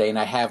Lowe's the other day, and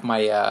I have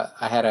my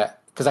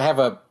because I have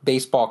a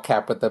baseball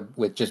cap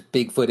with just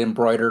Bigfoot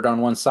embroidered on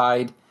one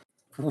side,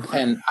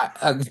 and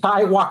a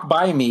guy walked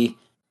by me,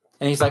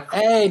 and he's like,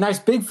 "Hey, nice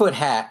Bigfoot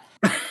hat,"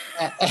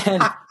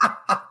 and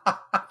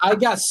I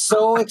got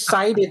so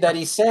excited that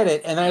he said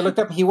it, and then I looked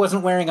up, and he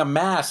wasn't wearing a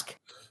mask,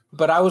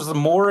 but I was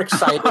more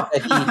excited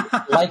that he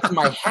liked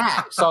my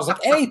hat, so I was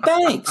like, "Hey,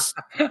 thanks,"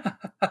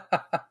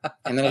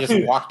 and then I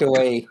just walked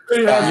away.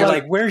 You're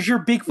like, "Where's your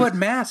Bigfoot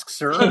mask,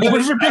 sir?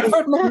 Where's your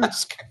Bigfoot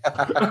mask?"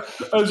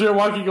 As you're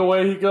walking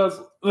away, he goes,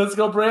 "Let's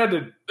go,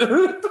 Brandon."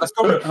 Let's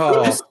go.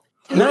 Oh.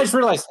 And then I just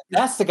realized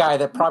that's the guy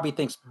that probably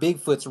thinks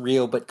Bigfoot's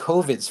real, but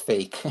COVID's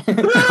fake.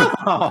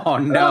 Oh,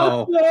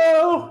 no.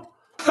 No.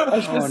 I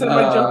should have said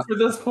my joke for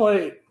this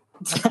point.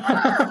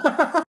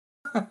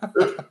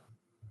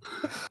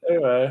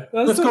 Anyway.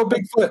 Let's go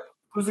Bigfoot.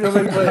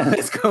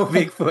 Let's go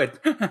Bigfoot.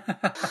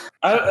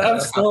 I'm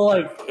still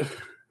like...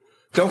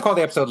 Don't call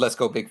the episode "Let's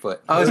Go Bigfoot."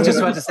 I was just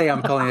about to say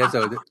I'm calling the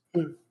episode.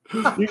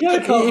 You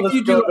gotta call it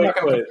 "Let's Go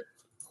Bigfoot."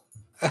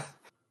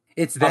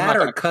 It's that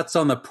or cuts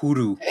on the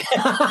puru.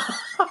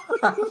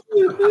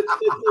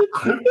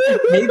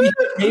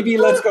 maybe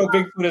Let's Go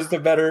Bigfoot is the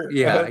better.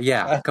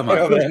 Yeah. Come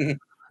on.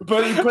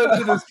 But he put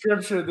in the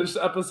description, this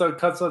episode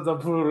cuts on the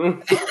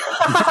puru.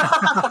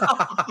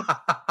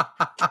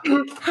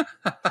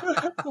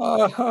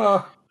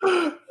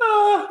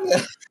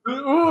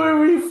 Who are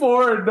we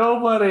for?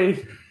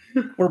 Nobody.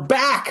 We're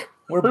back.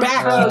 We're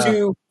back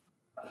to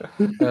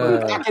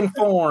back in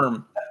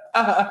form.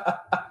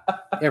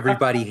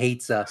 Everybody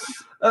hates us.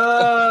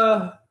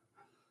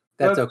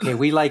 That's okay.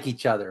 We like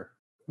each other.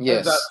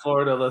 Yes. That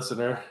Florida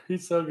listener.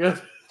 He's so good.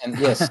 And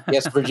yes,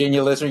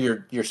 Virginia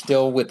listener, you're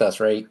still with us,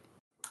 right?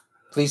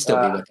 Please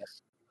still be with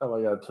us. Oh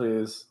my God,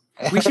 please.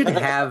 We should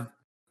have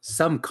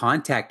some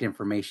contact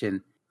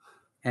information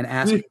and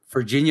ask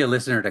Virginia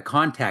listener to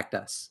contact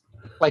us.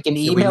 Like an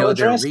email we know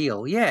address? They're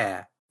real.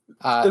 Yeah.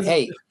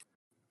 Hey,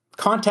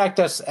 contact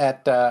us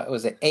at,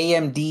 was it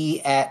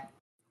AMD at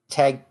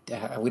tag,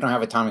 we don't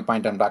have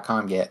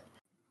atomicminddumb.com yet.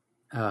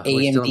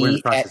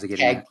 AMD at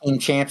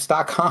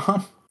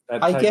tagteamchamps.com,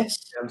 I guess.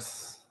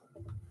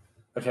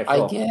 Okay,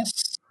 cool. I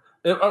guess.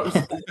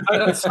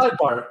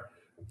 Sidebar.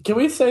 Can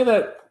we say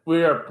that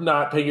we are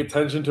not paying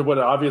attention to what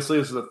obviously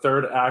is the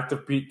third act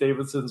of Pete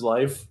Davidson's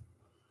life?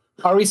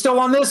 Are we still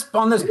on this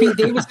Pete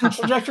Davidson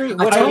trajectory?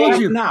 I told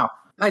you now.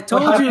 I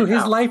told you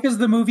his life is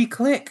the movie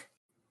Click.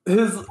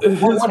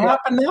 What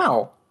happened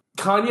now?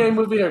 Kanye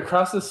moving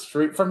across the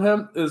street from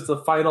him is the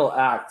final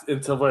act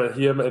until where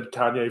him and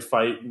Kanye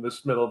fight in the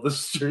middle of the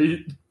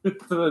street.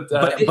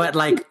 but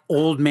like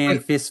old man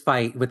fist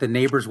fight with the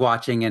neighbors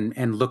watching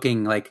and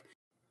looking like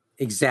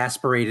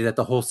exasperated at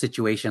the whole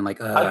situation. Like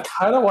I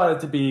kind of want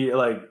it to be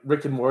like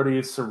Rick and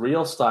Morty's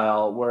surreal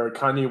style, where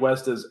Kanye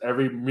West is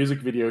every music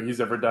video he's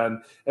ever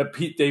done, and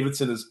Pete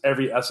Davidson is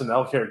every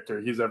SNL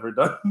character he's ever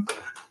done.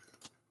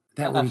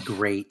 That would be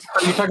great.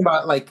 Are you talking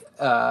about like?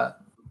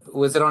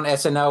 Was it on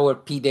SNL where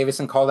Pete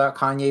Davidson called out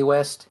Kanye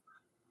West?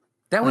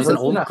 That was an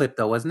old clip,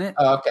 though, wasn't it?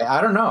 Okay, I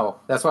don't know.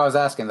 That's what I was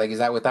asking. Like, is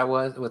that what that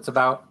was? What's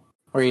about?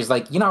 Where he's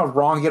like, you know how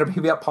wrong you got to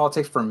be about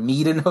politics for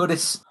me to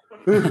notice?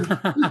 I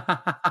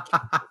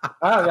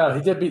don't know.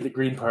 He did beat the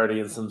Green Party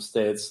in some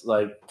states,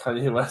 like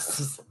Kanye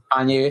West.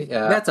 Kanye,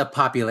 that's a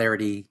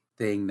popularity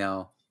thing,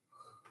 though.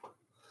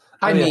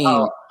 I mean,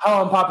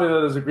 how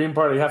unpopular does the Green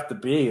Party have to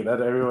be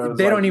that everyone?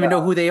 They don't even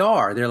know who they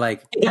are. They're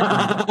like,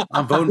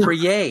 I'm voting for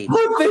Ye.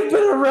 They've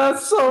been around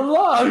so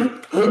long.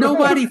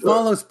 Nobody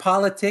follows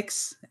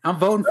politics. I'm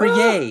voting for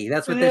Ye.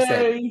 That's what they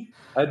said.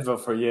 I'd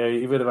vote for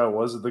Ye, even if I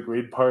wasn't the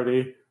Green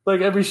Party. Like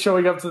every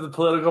showing up to the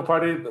political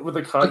party with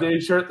a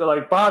Kanye shirt, they're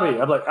like,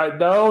 Bobbie. I'm like, I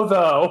know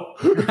though.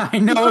 I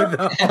know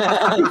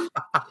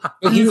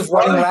though. He was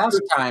running last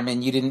time,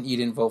 and you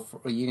didn't vote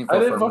for. You didn't vote I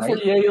didn't vote for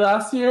Ye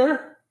last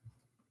year.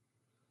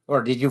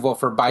 Or did you vote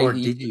for Biden? Or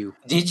did you?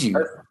 Did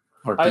you?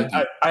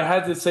 I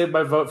had to save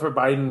my vote for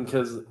Biden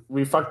because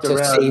we fucked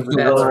around.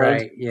 That's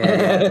right.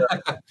 Yeah.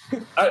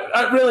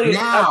 I really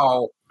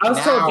now. I was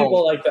telling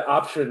people like the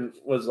option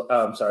was.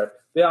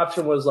 The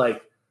option was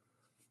like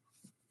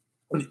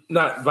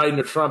not Biden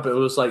or Trump. It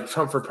was like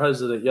Trump for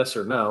president, yes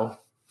or no.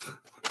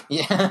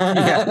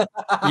 Yeah.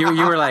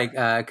 You were like,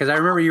 because I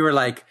remember you were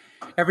like,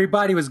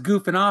 everybody was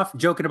goofing off,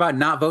 joking about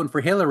not voting for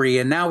Hillary,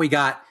 and now we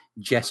got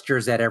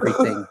gestures at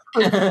everything.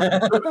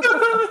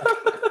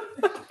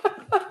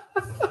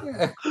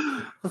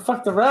 We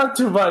fucked around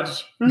too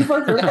much.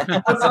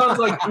 That sounds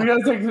like we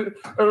gotta take.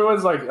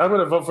 Everyone's like, I'm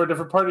gonna vote for a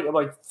different party. I'm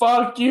like,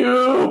 fuck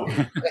you.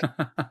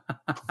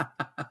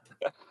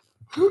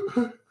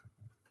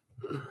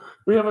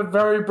 We have a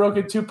very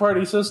broken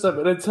two-party system,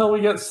 and until we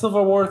get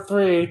Civil War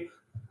III,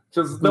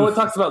 because no one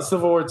talks about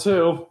Civil War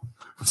II.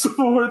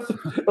 Civil War III,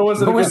 it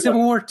wasn't. What was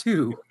Civil War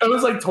II? It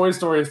was like Toy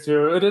Story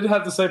 2. It didn't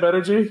have the same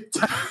energy.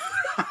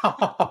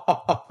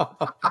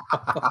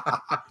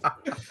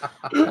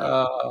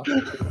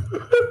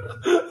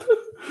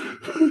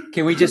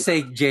 Can we just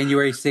say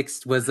January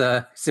 6th was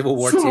Civil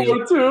War II? Civil War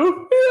II,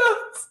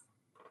 yes.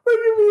 Look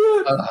at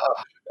me.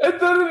 And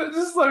then it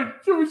just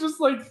like, can we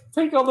just like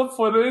take all the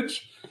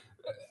footage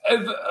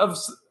of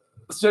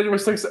January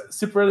 6th,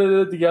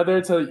 superedited it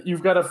together to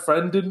 "You've Got a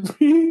Friend in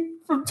Me"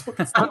 from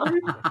Toy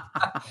Story?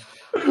 I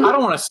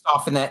don't want to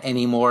soften that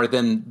any more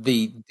than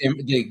the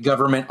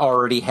government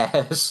already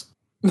has.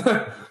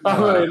 I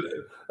mean,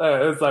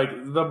 it's like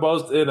the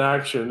most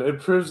inaction. It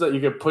proves that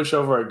you can push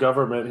over a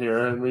government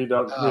here and we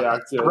don't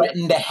react to it.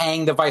 Threaten to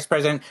hang the vice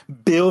president,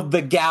 build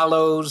the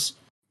gallows,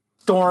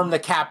 storm the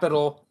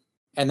Capitol,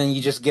 and then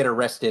you just get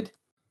arrested.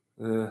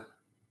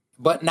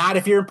 But not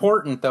if you're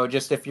important, though.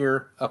 Just if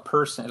you're a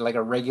person, like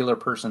a regular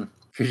person.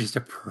 If you're just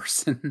a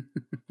person.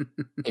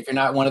 If you're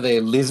not one of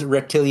the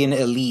reptilian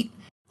elite.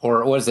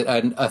 Or was it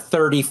a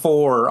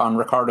 34 on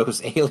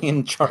Ricardo's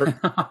alien chart?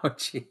 Oh,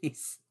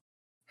 jeez.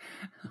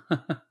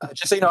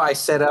 Just so you know, I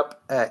set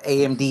up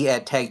AMD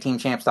at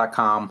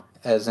tagteamchamps.com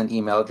as an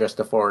email address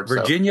to forward.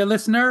 Virginia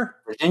listener?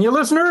 Virginia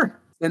listener?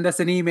 Send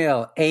us an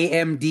email,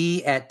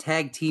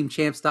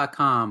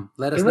 amd@tagteamchamps.com.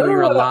 Let us know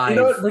you're alive. You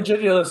know what,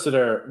 Virginia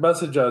listener,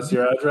 message us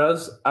your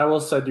address. I will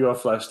send you a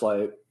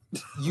flashlight.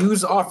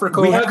 Use offer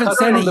code. We haven't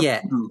sent it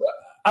yet.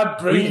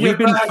 We've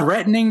been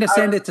threatening to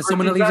send it to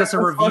someone that leaves us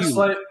a review.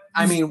 Fleshlight.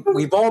 I mean,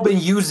 we've all been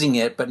using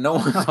it, but no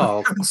one.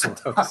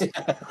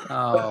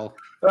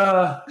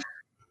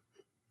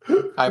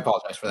 I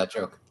apologize for that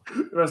joke.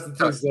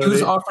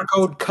 Use offer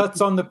code cuts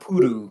on the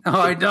poodoo.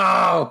 Oh, I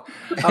know.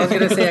 I was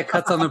going to say a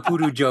cuts on the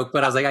poodoo joke,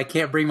 but I was like, I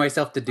can't bring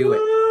myself to do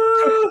it.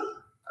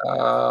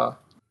 I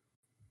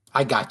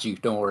got you.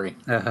 Don't worry.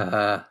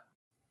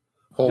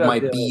 Hold my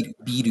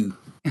beadoo.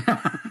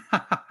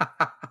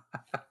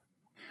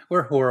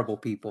 We're horrible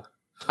people.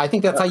 I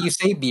think that's how you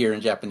say beer in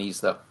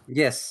Japanese, though.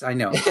 Yes, I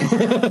know.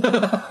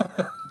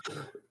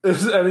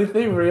 Is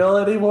anything real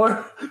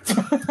anymore?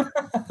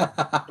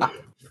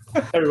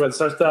 Everyone,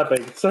 start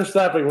stopping. Start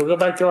stopping. We'll go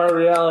back to our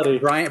reality.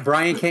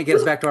 Brian can't get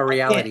us back to our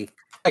reality.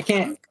 I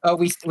can't.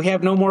 We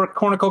have no more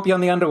cornucopia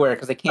on the underwear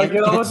because I can't. I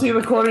can almost see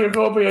the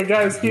cornucopia.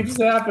 Guys, keep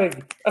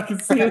snapping. I can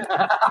see it.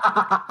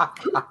 I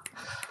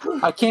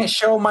can't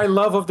show my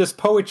love of this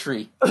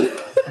poetry. Can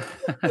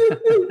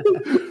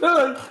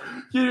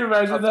you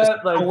imagine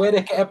that? Like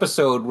poetic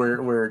episode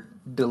we're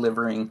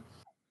delivering.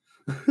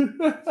 I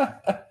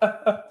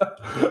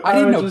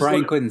didn't know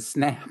Brian couldn't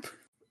snap.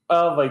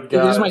 Oh my god!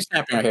 This is my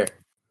snapping right here.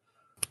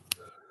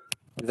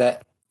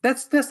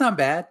 That's not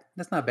bad.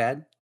 That's not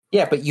bad.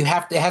 Yeah, but it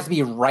has to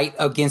be right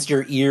against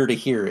your ear to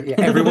hear it. Yeah,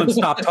 everyone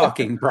stop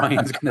talking.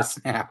 Brian's gonna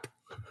snap.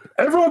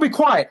 Everyone be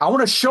quiet. I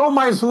want to show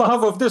my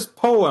love of this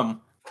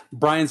poem.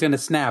 Brian's gonna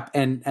snap,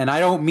 and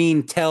I don't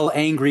mean tell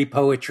angry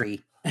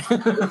poetry.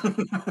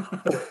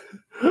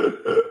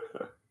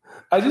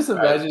 I just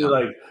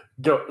imagine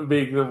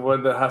being the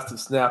one that has to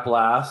snap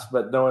last,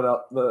 but no one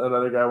else,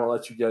 another guy won't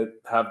let you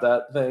have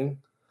that thing.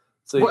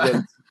 So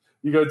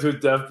you go to a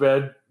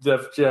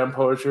Def Jam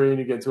poetry, and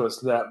you get to a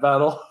snap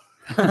battle.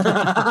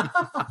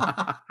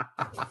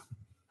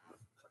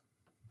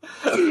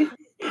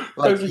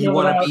 Like you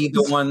want to be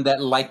the one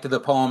that liked the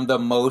poem the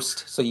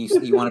most, so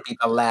you want to be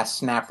the last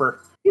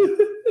snapper.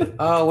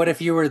 Oh, what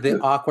if you were the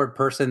awkward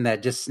person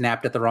that just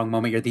snapped at the wrong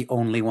moment? You're the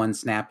only one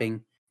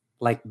snapping,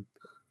 like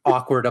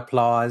awkward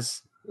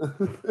applause.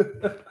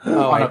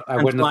 Oh,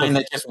 I wouldn't have.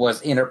 That just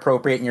was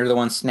inappropriate, and you're the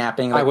one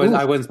snapping. Like,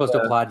 I wasn't supposed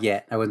to applaud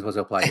yet. I wasn't supposed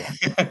to applaud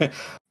yet.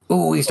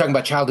 Ooh, he's talking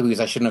about child abuse.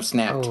 I shouldn't have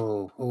snapped.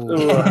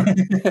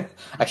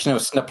 I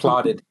shouldn't have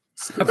applauded.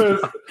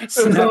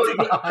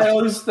 I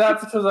only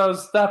snapped because I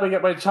was snapping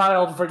at my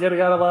child for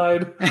getting out of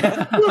line.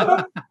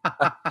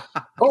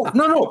 Oh,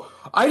 no.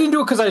 I didn't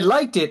do it because I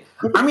liked it.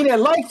 I mean, I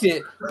liked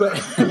it, but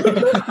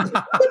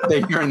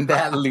you're in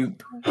that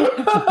loop.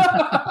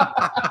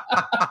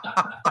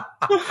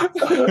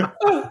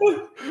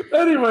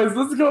 Anyways,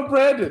 let's go,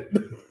 Brandon.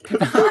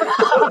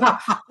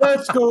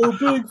 Let's go,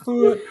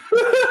 Bigfoot.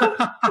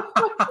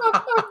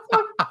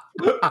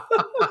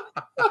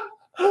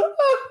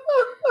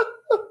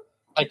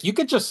 Like, you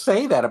could just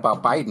say that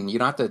about Biden. You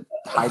don't have to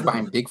hide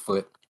behind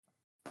Bigfoot.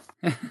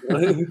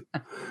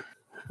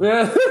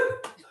 Yeah.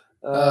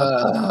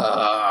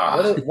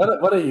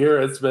 What a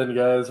year it's been,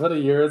 guys. What a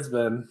year it's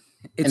been.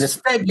 It's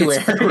February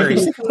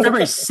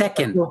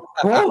 2nd.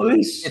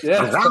 Holy shit.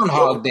 It's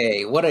Groundhog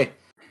Day. What a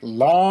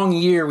long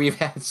year we've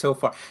had so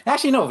far.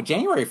 Actually, no,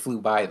 January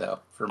flew by, though,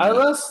 for me. I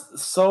lost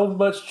so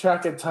much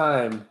track of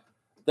time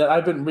that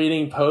I've been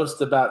reading posts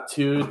about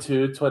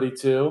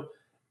 2/2/22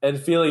 and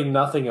feeling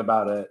nothing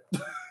about it.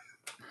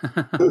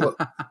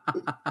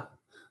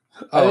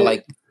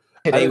 Like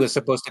today was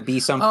supposed to be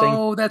something?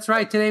 Oh, that's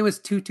right. Today was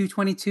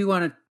 2/2/22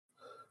 on a...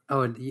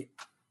 Oh,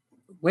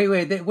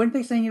 wait. Weren't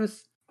they saying it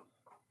was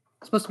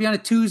supposed to be on a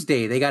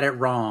Tuesday? They got it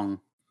wrong.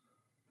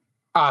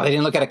 Oh, they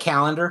didn't look at a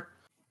calendar?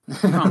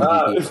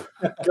 Goddamn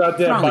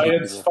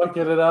Mayans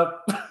fucking it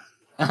up.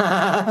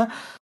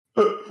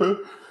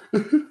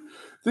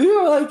 Do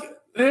you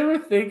ever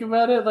think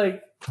about it?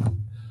 Like,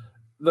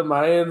 the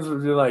Mayans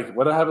would be like,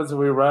 what happens if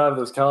we run out of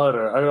this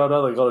calendar? I don't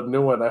know, they got a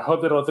new one. I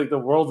hope they don't think the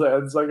world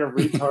ends like a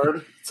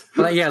retard.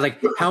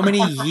 Like how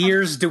many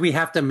years do we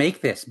have to make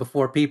this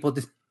before people...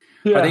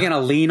 Are they going to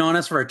lean on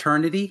us for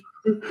eternity?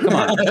 Come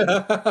on.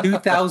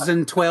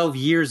 2012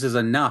 years is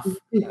enough.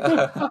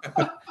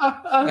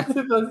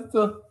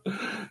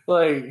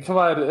 Like, come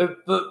on.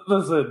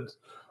 Listen,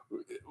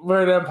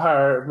 we're an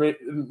empire. We're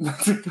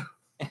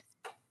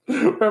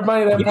a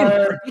mighty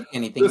empire.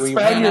 Anything. We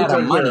ran out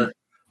of money.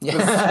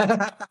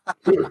 Yeah.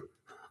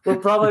 We're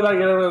probably not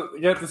going to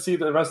get to see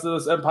the rest of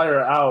this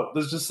empire out.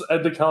 Let's just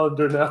end the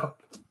calendar now.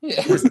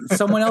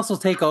 Someone else will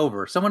take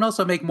over. Someone else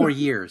will make more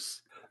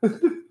years.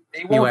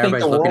 They won't think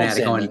the world's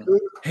ending.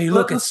 Hey,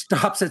 look, it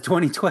stops at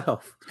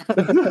 2012.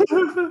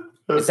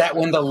 Is that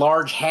when the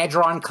Large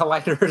Hadron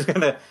Collider is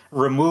going to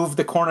remove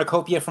the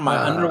cornucopia from my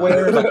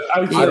underwear? Like,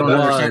 I don't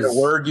understand a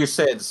word you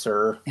said,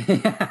 sir.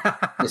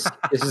 This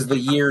is the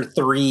year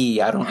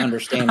 3. I don't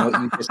understand what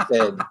you just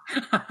said.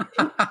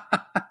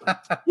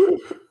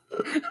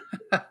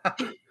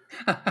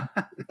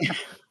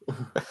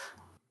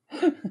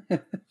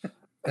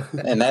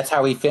 And that's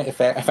how I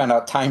found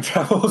out time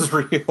travel is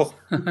real.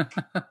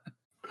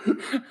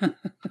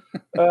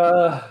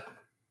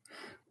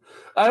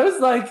 I was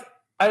like,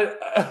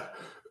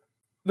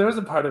 there was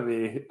a part of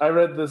me. I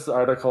read this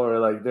article where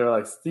like they were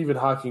like Stephen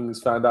Hawking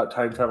found out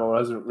time travel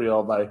wasn't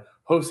real by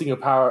hosting a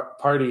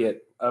party at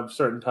a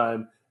certain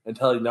time and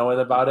telling no one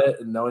about it,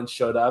 and no one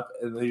showed up.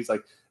 And he's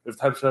like, if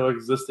time travel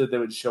existed, they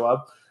would show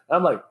up. And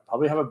I'm like,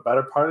 probably have a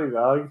better party,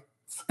 dog.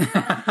 No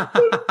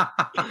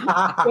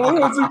one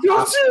wants to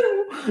come to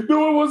you. No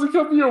one wants to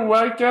come to your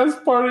whack ass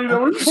party.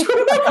 No one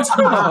showed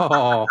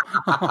up.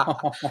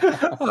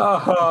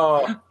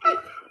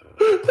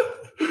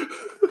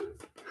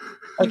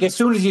 Like as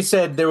soon as you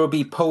said there would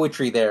be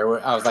poetry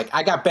there, I was like,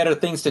 I got better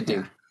things to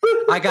do.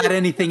 I got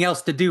anything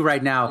else to do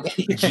right now,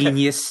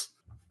 genius.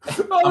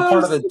 I'm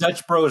part of the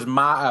Dutch Bros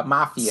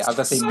mafia. I was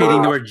gonna say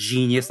spitting the word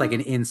genius like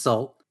an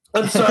insult.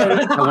 I'm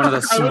sorry. One of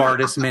the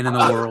smartest men in the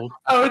world.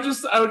 I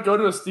would go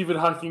to a Stephen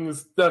Hawking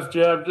Def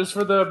Jam just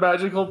for the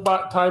magical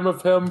time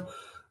of him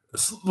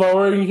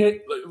lowering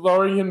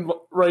and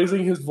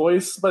raising his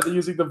voice by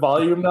using the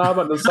volume knob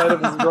on the side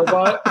of his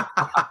robot.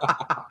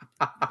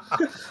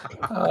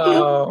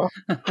 Oh.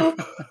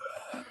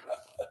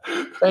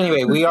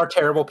 Anyway, we are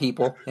terrible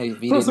people.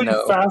 If you didn't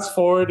know. Fast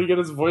forward to get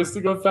his voice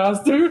to go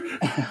faster.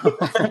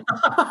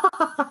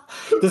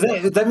 Does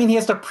that mean he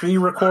has to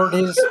pre-record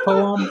his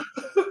poem?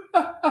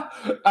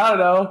 I don't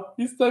know.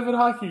 He's Stephen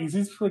Hawking.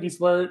 He's pretty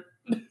smart.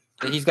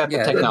 He's got the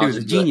technology. That dude's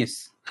a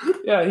genius.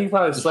 Yeah, he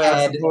probably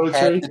had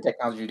the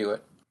technology to do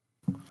it.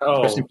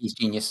 Oh, rest in peace,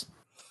 genius.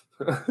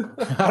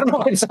 I don't know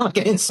why it sounds like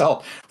an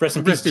insult. Rest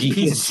in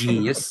peace,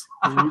 genius.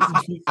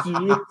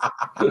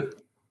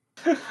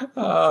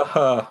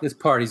 This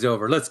party's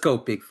over. Let's go,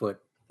 Bigfoot.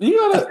 You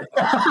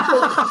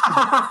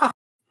gotta.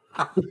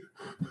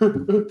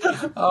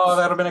 Oh,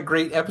 that'd have been a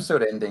great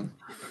episode ending.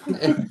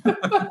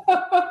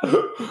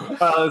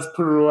 Let's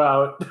Peru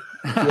out.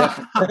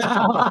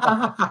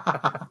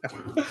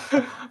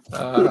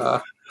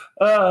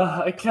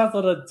 I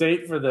canceled a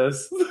date for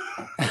this.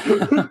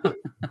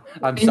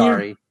 I'm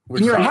sorry.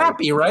 You're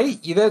happy, right?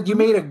 You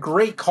made a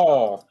great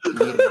call.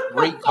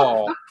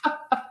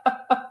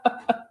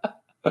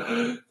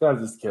 No, I'm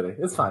just kidding.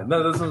 It's fine.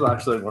 No, this was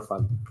actually more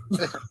fun.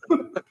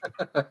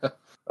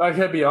 I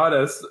can't be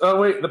honest. Oh,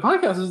 wait. The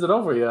podcast isn't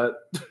over yet.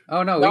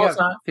 Oh, no. We got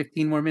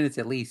 15 more minutes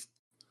at least.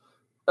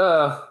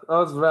 I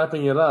was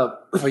wrapping it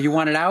up. Oh, you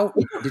want it out?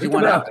 Did you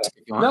want it out?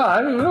 No,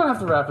 I mean, we don't have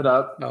to wrap it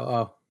up.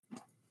 Oh.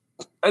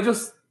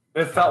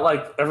 It felt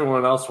like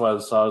everyone else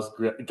was, so I was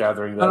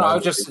gathering that. No, I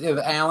was just, if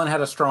Alan had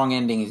a strong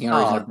ending, he's the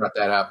only reason I brought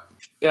that up.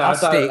 Yeah,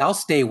 I'll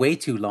stay way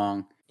too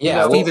long.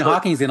 Yeah, Stephen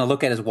Hawking's going to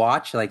look at his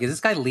watch. Like, is this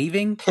guy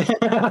leaving?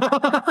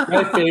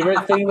 My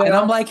favorite thing and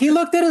I'm like, he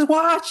looked at his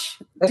watch.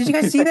 Did you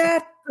guys see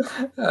that?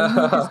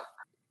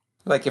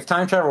 Like, if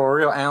time travel were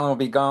real, Alan will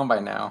be gone by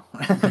now.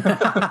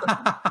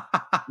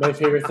 My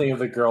favorite thing of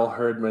the girl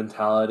herd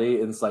mentality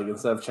is like,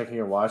 instead of checking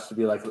your watch to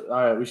be like, all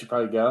right, we should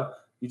probably go,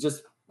 you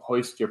just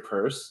hoist your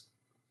purse.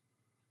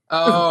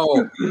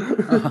 Oh.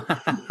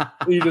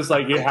 You just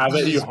like, you have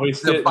it, you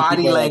hoist it. The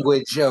body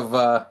language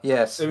of,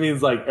 yes. It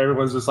means like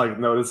everyone's just like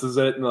notices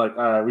it and like,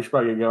 all right, we should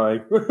probably get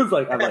going. It's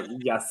like, I'm like,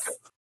 yes.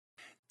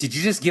 Did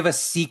you just give a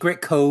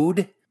secret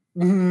code?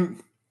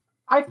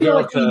 I feel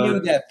like you knew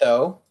that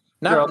though.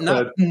 Not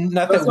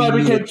that's why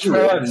we became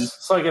trans,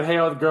 so I can hang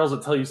out with girls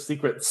that tell you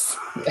secrets.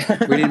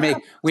 we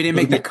didn't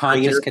make the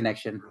conscious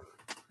connection.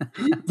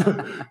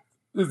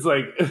 It's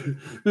like,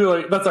 you're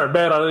like, that's our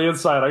man on the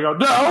inside. I go,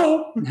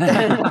 no!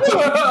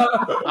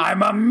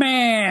 I'm a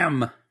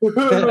ma'am. I'm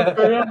a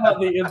ma'am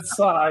on the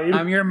inside.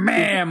 I'm your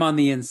ma'am on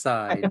the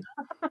inside.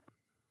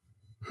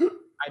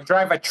 I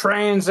drive a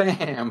Trans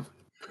Am.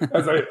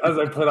 As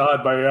I put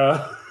on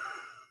my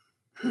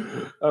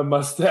a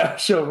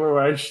mustache over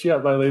where I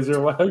got my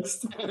laser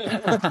waxed.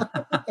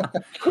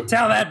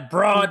 Tell that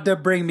broad to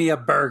bring me a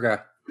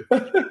burger.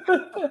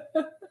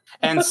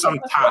 And some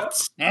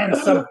tots.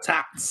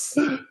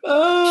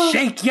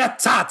 Shake your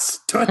tots,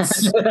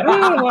 toots.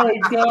 Oh my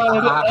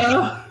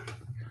god.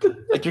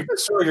 Like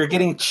you're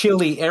getting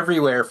chili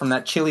everywhere from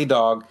that chili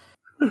dog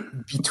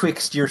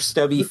betwixt your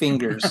stubby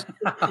fingers.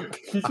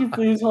 Could you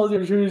please hold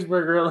your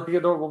cheeseburger like a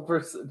normal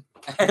person?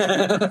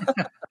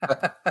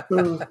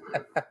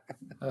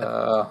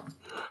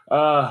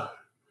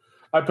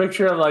 I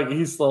picture him like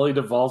he slowly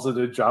devolves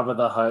into Jabba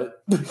the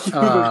Hutt.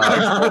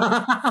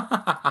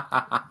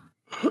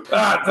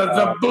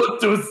 The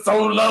boot is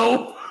so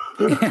low.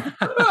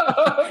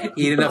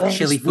 Eat enough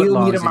chili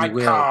footlongs in my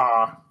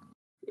car.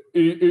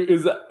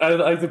 I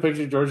like to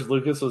picture George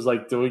Lucas was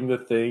like doing the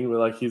thing where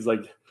like he's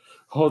like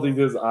holding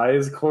his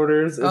eyes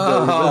corners. And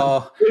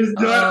is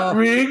that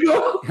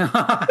regal?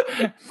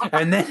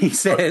 And then he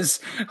says,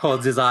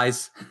 holds his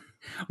eyes,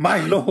 my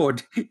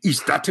lord,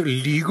 is that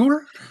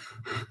illegal?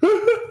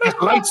 His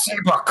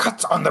lightsaber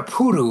cuts on the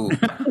poodoo.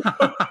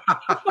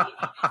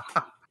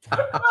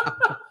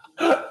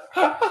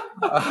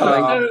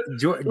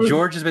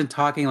 George has been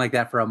talking like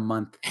that for a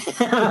month.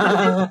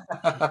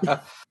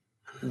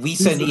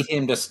 Lisa need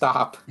him to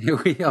stop.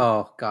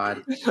 Oh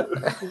God.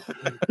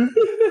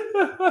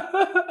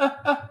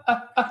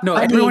 No,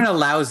 everyone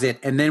allows it,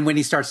 and then when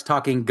he starts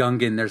talking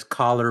Gungan, there's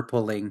collar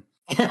pulling.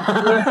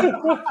 But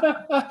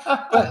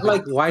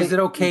like, why is it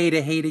okay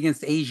to hate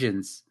against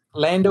Asians?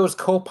 Lando's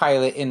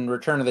co-pilot in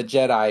Return of the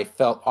Jedi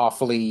felt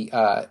awfully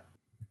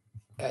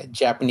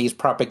Japanese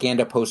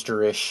propaganda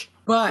poster-ish.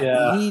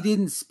 But he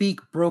didn't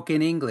speak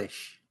broken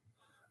English.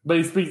 But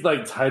he speaks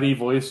like tiny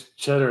voice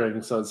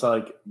chittering, so it's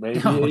like maybe.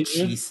 Oh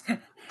jeez!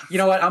 You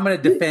know what? I'm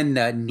going to defend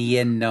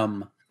Nien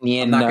Num.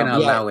 I'm not going to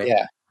allow it.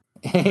 Yeah,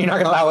 you're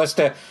not going to allow us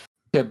to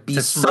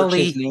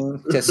sully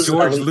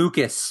George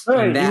Lucas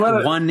in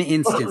that one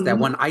instance, that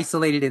one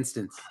isolated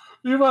instance.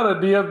 You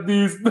want to DM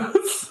these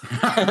nuts?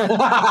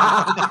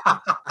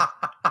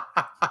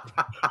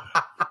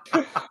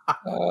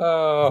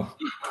 Oh.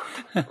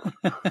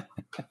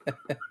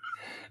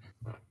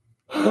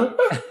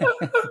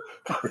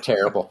 We're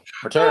terrible.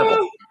 What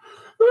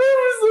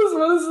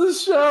is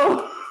this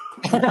show?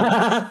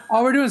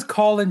 All we're doing is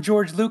calling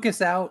George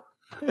Lucas out.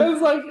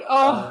 It's like,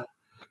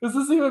 is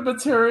this even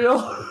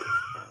material?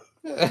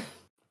 Yes.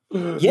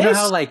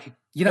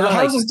 You know how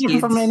how is this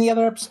different from any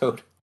other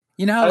episode?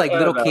 You know how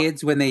little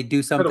kids, when they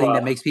do something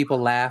that makes people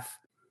laugh,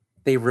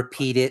 they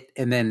repeat it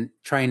and then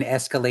try and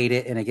escalate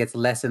it, and it gets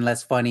less and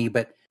less funny,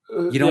 but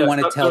you don't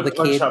want to tell the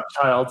kid.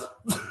 Child.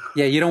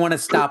 Yeah, you don't want to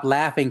stop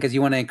laughing because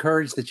you want to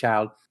encourage the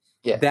child.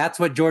 Yeah. That's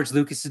what George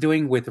Lucas is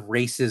doing with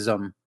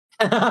racism.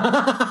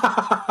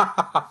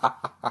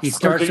 He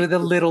starts with a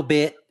little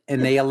bit,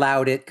 and they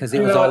allowed it because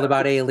it was all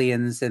about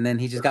aliens, and then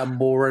he just got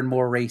more and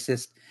more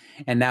racist.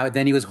 And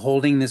then he was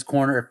holding this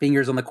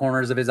fingers on the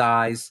corners of his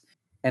eyes,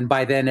 and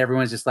by then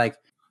everyone's just like,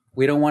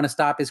 we don't want to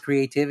stop his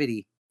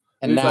creativity.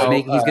 And now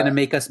he's going to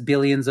make us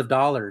billions of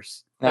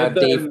dollars. Now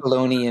Dave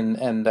Filoni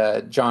and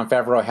Jon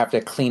Favreau have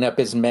to clean up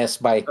his mess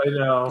by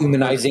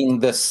humanizing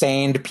the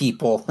sand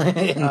people.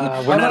 We're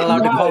not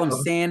allowed to call them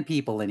sand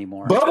people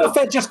anymore. Boba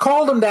Fett just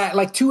called them that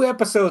like 2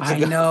 episodes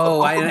ago. I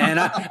know.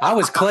 I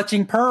was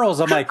clutching pearls.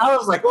 I'm like, I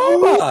was like,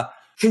 Boba,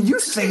 can you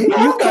say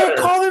you can't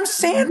call them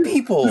sand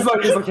people? He's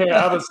like, hey,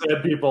 I'm a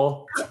sand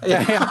people.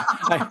 Yeah.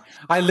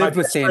 I lived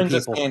with sand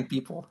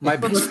people. My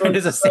best friend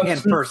is a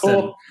sand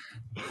person.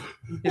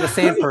 He's a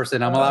sand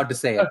person. I'm allowed to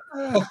say it.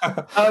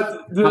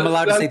 I'm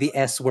allowed to say the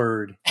S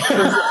word.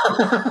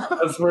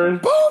 S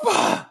word.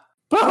 Boba!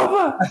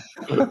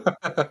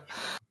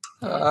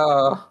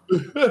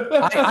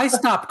 I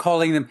stopped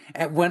calling them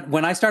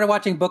when I started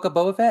watching Book of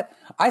Boba Fett.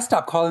 I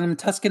stopped caling them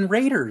Tusken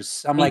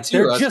Raiders. I'm like,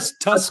 they're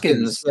just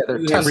Tuskens. Yeah,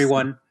 they're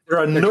everyone.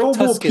 They're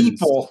noble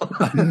people.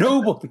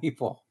 Noble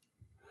people.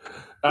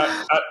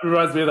 That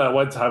reminds me of that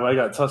one time I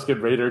got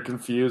Tusken Raider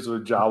confused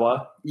with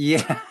Jawa.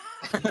 Yeah.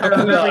 I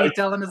remember you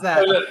telling us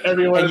that. And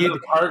everyone in the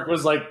park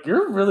was like,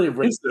 "You're really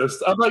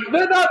racist." I'm like,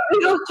 "They're not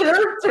real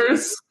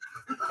characters."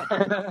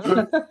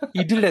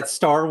 You did it at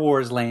Star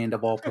Wars Land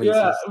of all places.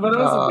 Yeah, but it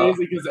was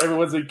amazing because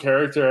everyone's in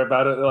character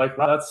about it. They're like,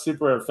 "Wow, that's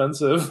super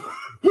offensive."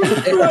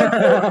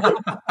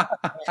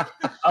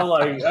 I'm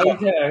like,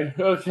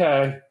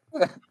 okay.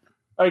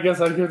 I guess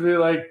I could be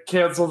like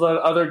canceled on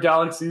other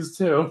galaxies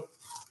too.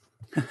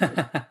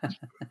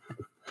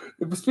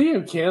 Speaking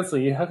of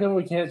canceling, how come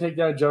we can't take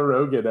down Joe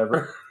Rogan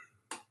ever?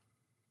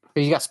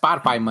 You got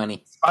Spotify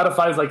money.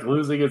 Spotify's like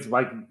losing its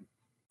like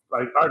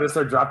artists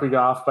are dropping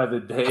off by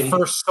the day. The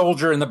first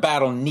soldier in the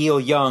battle, Neil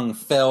Young,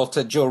 fell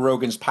to Joe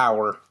Rogan's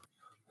power,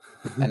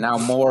 and now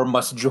more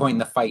must join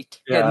the fight.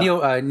 Yeah,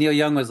 Neil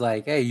Young was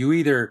like, "Hey, you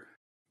either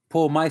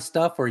pull my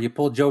stuff or you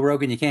pull Joe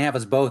Rogan. You can't have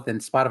us both."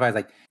 And Spotify's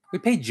like, "We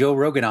paid Joe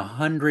Rogan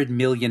 $100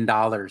 million,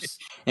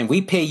 and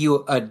we pay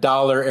you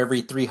 $1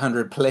 every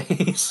 300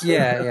 plays."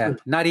 Yeah,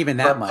 not even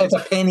that much. It's a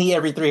penny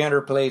every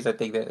 300 plays. I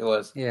think that it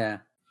was. Yeah.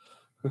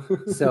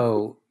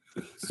 So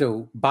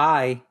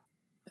bye.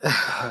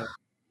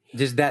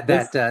 Just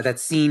that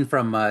scene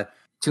from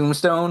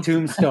Tombstone.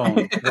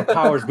 Where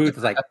Powers Booth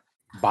is like,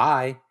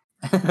 bye.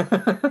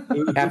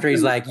 After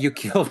he's like, "You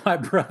killed my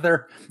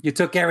brother. You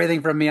took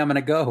everything from me. I'm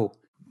gonna go.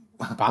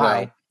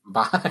 Bye."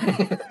 Well,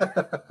 bye.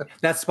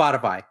 That's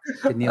Spotify.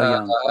 To Neil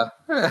Young.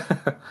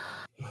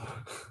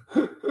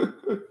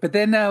 But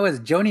then was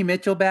Joni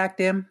Mitchell backed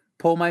him?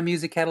 Pull my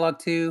music catalog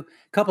too.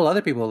 A couple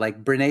other people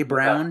like Brene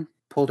Brown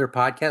pulled her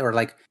podcast or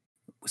like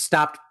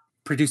stopped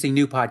producing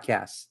new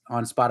podcasts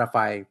on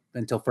Spotify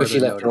until further notice. She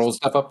left notice. her old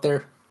stuff up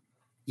there?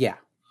 Yeah.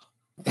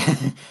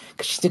 Because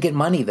she still get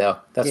money though.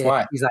 That's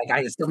why. He's like,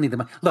 I still need the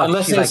money. Look,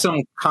 unless there's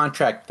some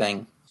contract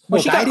thing.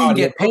 Look, I didn't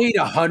get paid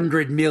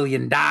 $100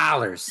 million.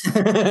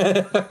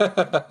 I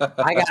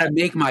got to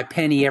make my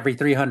penny every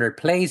 300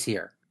 plays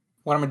here.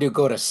 What I'm going to do,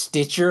 go to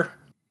Stitcher?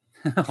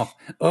 Ugh.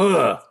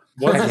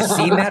 Have you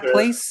seen that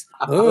place?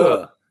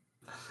 Ugh.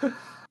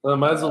 Well,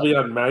 might as well be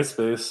on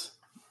MySpace.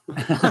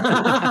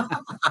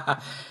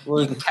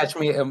 Well, you can catch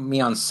me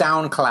on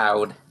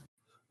SoundCloud.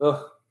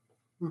 Ugh.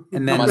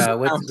 And then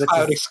what's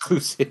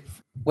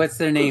exclusive? What's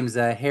their names?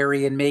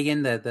 Harry and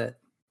Meghan, the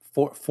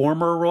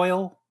former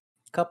royal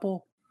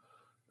couple.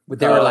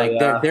 They were like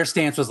their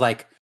stance was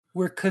like,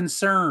 we're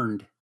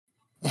concerned.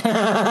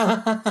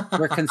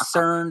 We're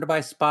concerned by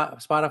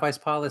Spotify's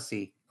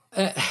policy.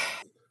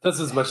 That's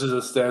as much as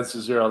a stance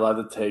as you're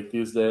allowed to take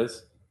these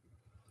days.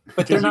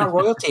 But they're not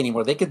royalty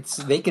anymore. They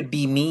could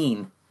be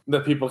mean.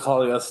 The people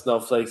calling us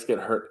snowflakes get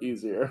hurt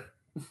easier.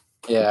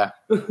 Yeah.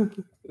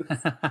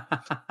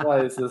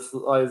 Why is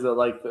it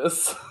like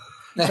this?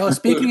 So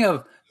speaking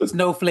of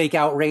snowflake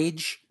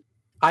outrage,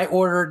 I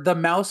ordered the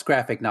Mouse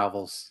graphic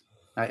novels.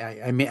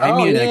 I mean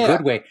it in a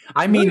good way.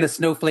 I mean the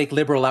snowflake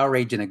liberal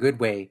outrage in a good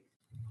way.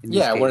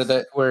 Yeah, where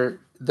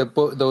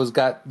those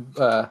got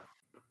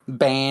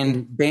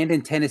banned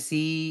in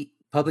Tennessee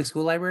public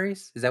school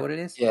libraries. Is that what it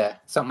is? Yeah,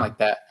 something like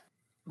that.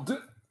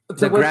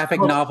 The graphic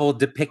novel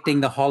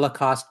depicting the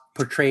Holocaust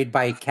portrayed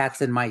by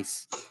cats and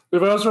mice.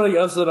 If I was writing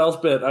SNL's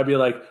bit, I'd be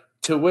like,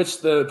 to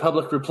which the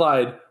public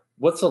replied,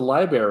 "What's a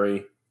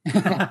library?"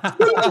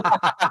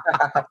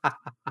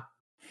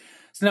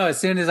 So no, as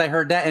soon as I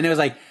heard that, and it was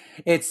like,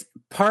 it's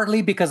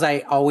partly because I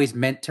always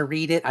meant to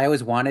read it. I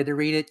always wanted to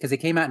read it because it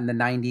came out in the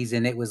 90s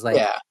and it was like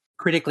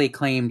critically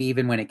acclaimed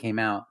even when it came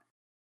out.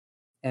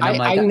 And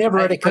I never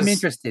read it because I'm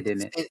interested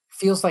in it. It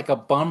feels like a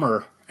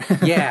bummer.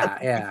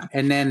 Yeah.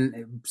 And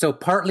then, so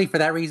partly for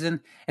that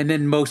reason, and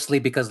then mostly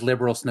because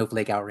liberal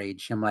snowflake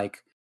outrage. I'm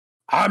like,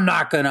 I'm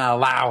not going to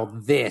allow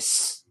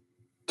this.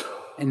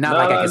 And not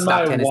like I can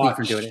stop Tennessee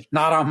from doing it.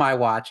 Not on my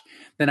watch.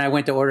 Then I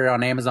went to order it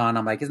on Amazon.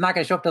 I'm like, it's not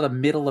going to show up till the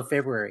middle of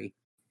February.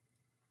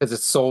 Because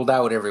it's sold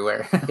out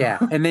everywhere. Yeah.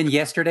 And then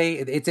yesterday,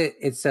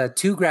 it's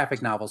 2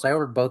 graphic novels. I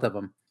ordered both of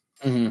them.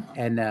 Mm-hmm.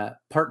 And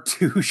part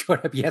 2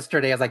 showed up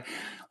yesterday. I was like,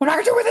 what am I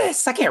going to do with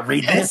this? I can't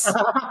read this.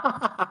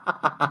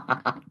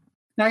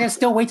 Now I got to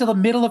still wait till the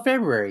middle of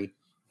February.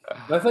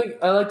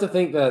 I like to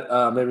think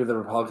that maybe the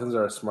Republicans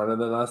are smarter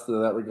than us in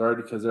that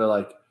regard because they're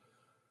like,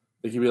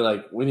 they could be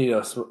like, we need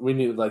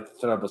like to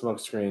throw up a smoke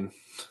screen.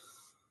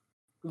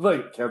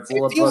 Like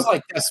cancel. It feels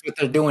like that's what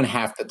they're doing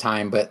half the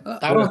time, but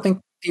I don't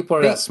think people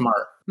are that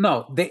smart.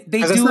 No, they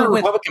do it's it not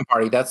with Republican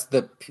Party. That's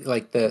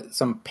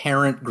some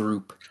parent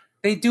group.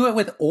 They do it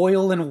with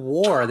oil and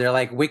war. They're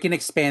like, we can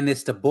expand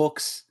this to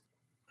books.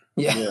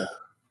 Yeah.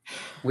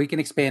 We can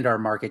expand our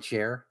market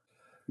share.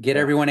 Get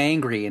everyone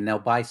angry, and they'll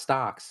buy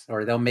stocks,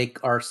 or they'll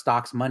make our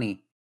stocks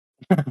money.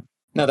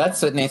 No, that's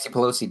what Nancy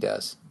Pelosi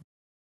does.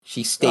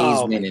 She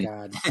stays winning.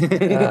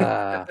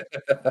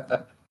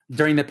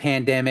 During the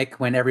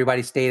pandemic, when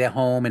everybody stayed at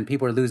home and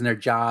people were losing their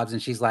jobs,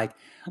 and she's like,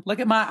 look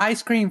at my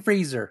ice cream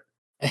freezer.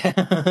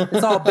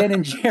 It's all Ben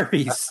and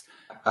Jerry's.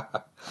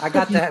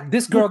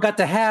 This girl got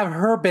to have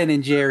her Ben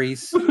and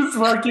Jerry's. That's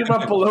why I keep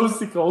up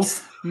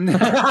Pelosicles.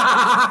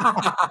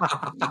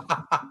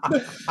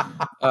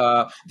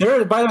 By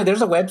the way,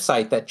 there's a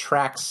website that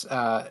tracks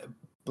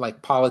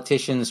like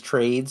politicians'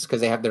 trades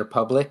because they have their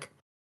public.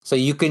 So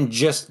you can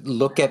just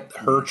look at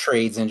her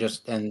trades and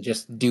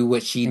just do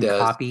what she does.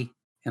 Copy.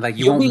 And like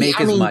you won't make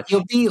as much.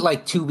 You'll be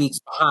like 2 weeks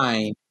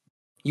behind.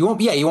 You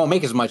won't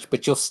make as much,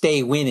 but you'll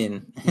stay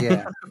winning.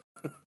 Yeah.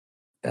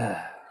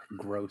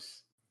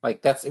 Gross.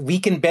 Like we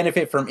can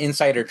benefit from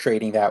insider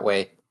trading that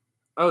way.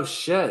 Oh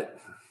shit.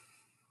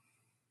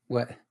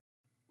 What?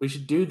 We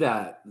should do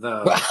that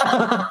though.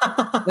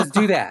 Let's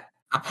do that.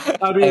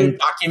 I mean, and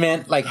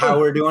document like how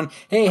we're doing.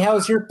 Hey,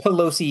 how's your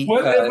Pelosi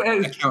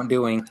account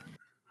doing?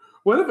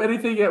 What if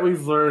anything that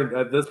we've learned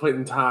at this point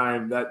in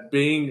time that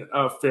being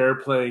a fair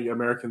playing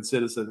American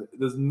citizen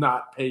does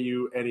not pay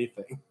you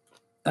anything?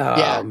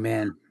 Oh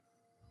man.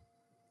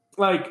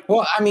 Like,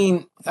 well, I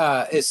mean,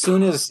 as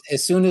soon as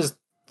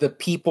the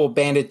people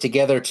banded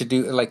together to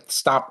do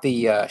stop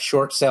the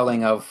short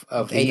selling of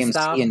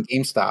AMC and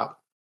GameStop,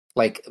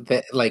 I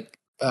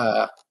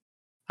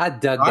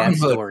dug that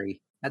story.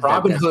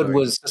 Robinhood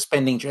was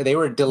suspending. They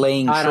were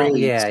delaying trades.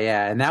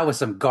 Yeah, and that was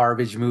some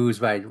garbage moves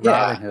by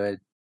Robinhood.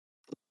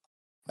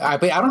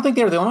 But I don't think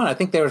they were the only one. I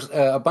think there's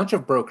a bunch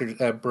of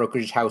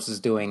brokerage houses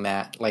doing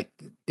that,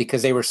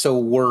 because they were so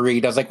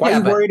worried. I was like, why are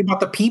you worried about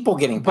the people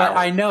getting power? But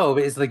I know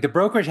it's like the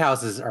brokerage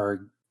houses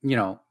are,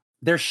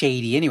 they're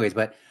shady anyways.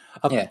 But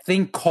a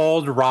thing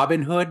called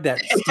Robinhood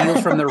that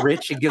steals from the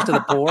rich and gives to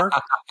the poor,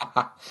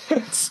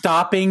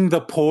 stopping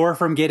the poor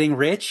from getting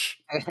rich.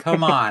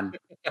 Come on,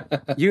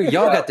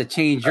 y'all got to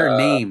change your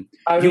name.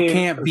 You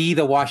can't be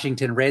the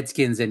Washington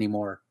Redskins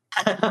anymore.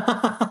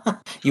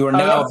 You are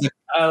now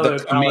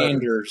the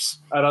Commanders.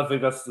 I don't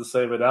think that's the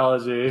same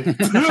analogy.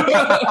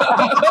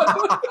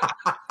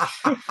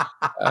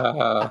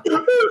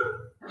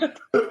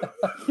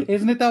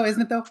 Isn't it though?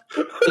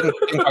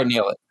 Didn't quite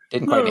nail it.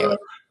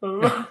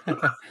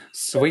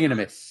 Swing and a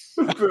miss.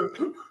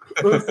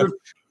 Listen,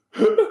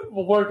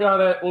 we'll work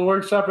on it. We'll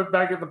workshop it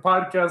back at the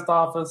podcast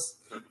office.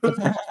 We'll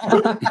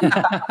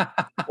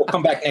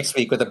come back next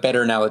week with a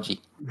better analogy.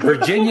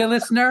 Virginia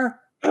listener,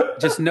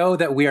 just know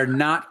that we are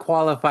not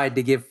qualified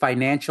to give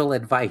financial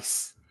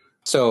advice.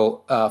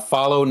 So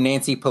follow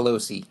Nancy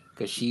Pelosi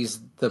because she's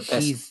the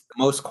best,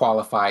 most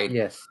qualified.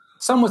 Yes.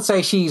 Some would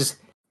say she's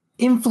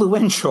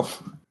influential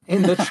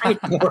in the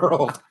trading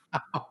world.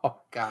 Oh,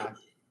 God.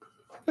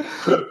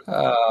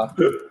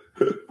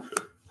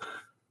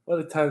 What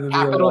a time to be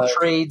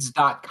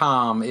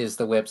CapitalTrades.com is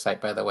the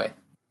website, by the way.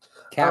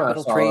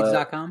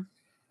 Capitaltrades.com?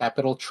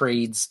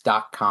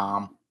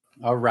 Capitaltrades.com.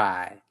 All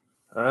right.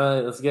 All right,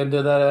 let's get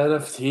into that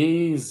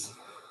NFTs.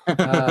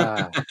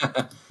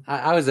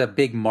 I was a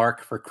big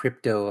mark for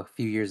crypto a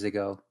few years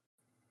ago.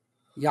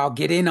 Y'all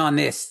get in on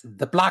this.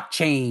 The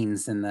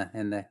blockchains and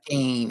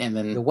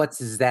the what's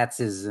his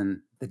that'ses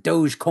and the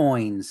Doge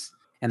coins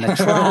and the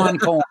Tron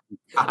coin.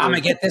 I'm gonna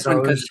get this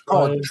one because it's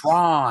called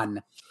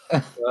Tron.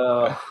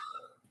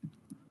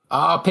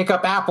 I'll pick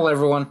up Apple,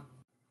 everyone.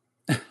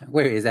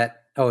 Where is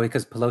that? Oh,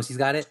 because Pelosi's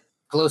got it?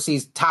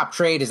 Pelosi's top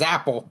trade is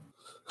Apple.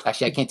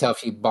 Actually, I can't tell if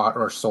she bought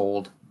or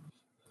sold.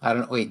 I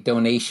don't know. Wait,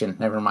 donation.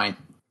 Never mind.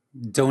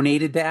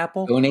 Donated to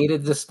Apple?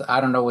 Donated this. I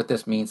don't know what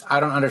this means.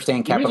 I don't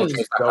understand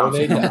capitaltrades.com.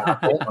 To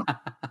Apple.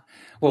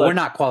 Well, we're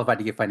not qualified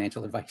to give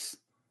financial advice.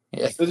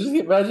 Yeah. So just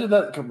imagine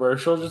that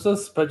commercial, just a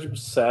bunch of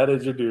sad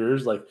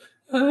engineers like,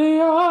 in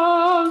the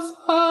arms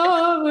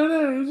of an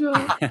angel.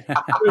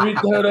 Maybe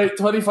donate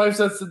 25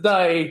 cents a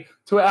day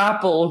to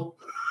Apple.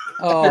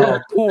 Oh,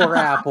 poor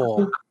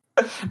Apple.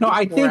 No,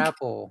 I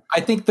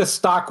think the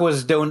stock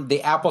was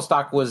the Apple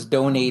stock was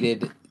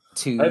donated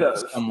to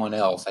someone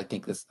else. I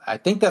think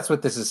that's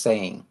what this is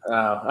saying.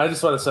 I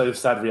just want to say the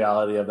sad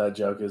reality of that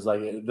joke is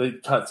like the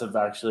cuts of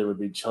actually would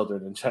be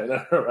children in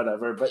China or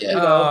whatever. But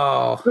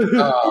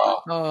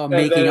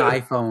making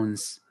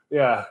iPhones.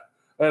 Yeah,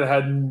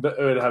 and it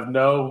would have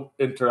no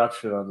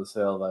interruption on the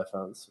sale of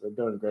iPhones. We're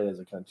doing great as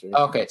a country.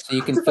 Okay, so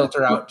you can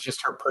filter out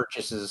just her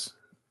purchases,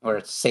 where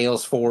it's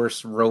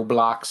Salesforce,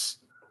 Roblox,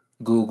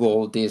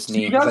 Google,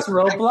 Disney. She got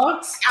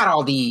Roblox? I got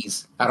all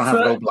these. I don't have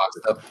Roblox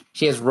though.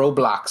 She has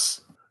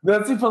Roblox.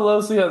 Nancy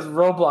Pelosi has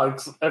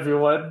Roblox,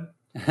 everyone.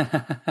 She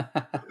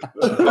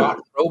bought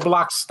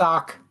Roblox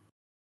stock.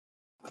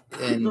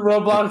 And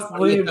Roblox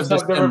leaves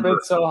have never been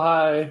so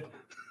high.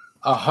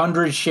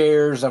 100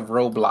 shares of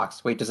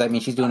Roblox. Wait, does that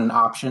mean she's doing an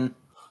option?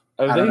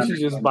 I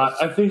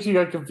think she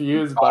got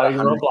confused buying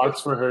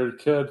Roblox for her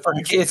kid. For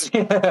her kids.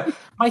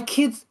 My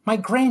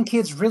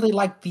grandkids really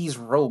like these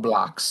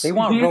Roblox. They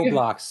want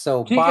Roblox,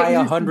 so buy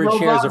 100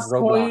 shares of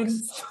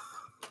Roblox.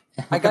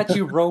 I got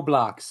you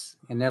Roblox.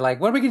 And they're like,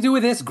 what are we going to do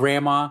with this,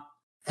 Grandma?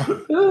 She's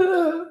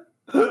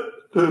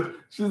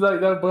like,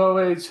 don't blow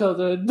away,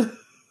 children.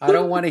 I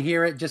don't want to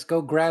hear it. Just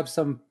go grab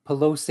some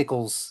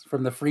Pelosicles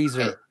from the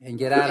freezer and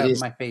get out of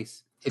my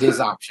face. It is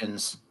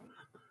options.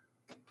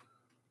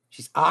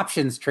 She's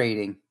options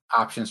trading.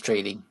 Options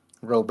trading.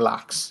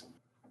 Roblox.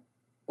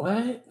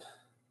 What?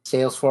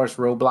 Salesforce,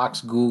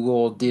 Roblox,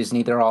 Google,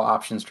 Disney, they're all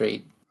options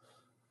trade.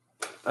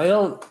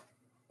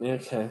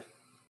 Okay.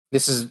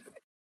 This is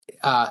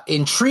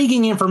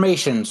intriguing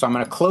information, so I'm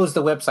going to close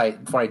the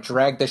website before I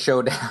drag the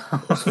show down.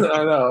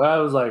 I know. I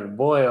was like,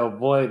 boy, oh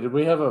boy, did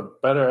we have a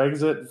better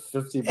exit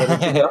 50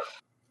 minutes ago?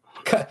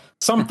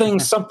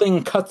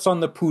 Something cuts on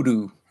the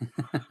poodoo.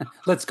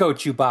 Let's go,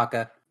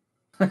 Chewbacca.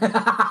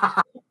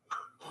 I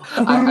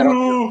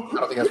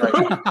don't think that's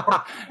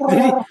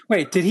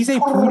right. Did he say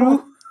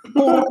poodoo?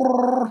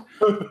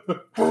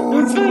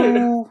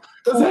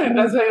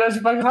 That's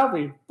Chewbacca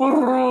happy.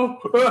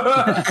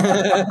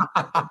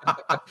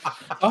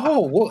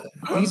 Oh,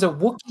 he's a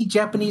Wookiee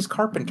Japanese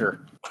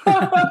carpenter.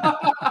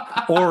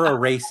 Or a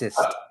racist.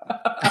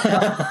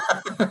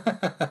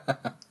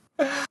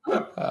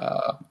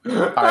 All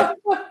right.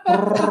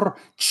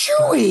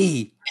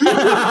 Chewie!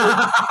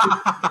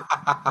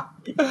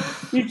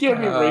 You can't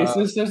be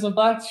racist. There's a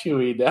black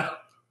Chewie now.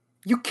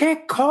 You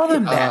can't call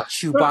him that,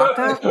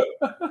 Chewbacca.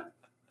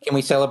 Can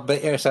we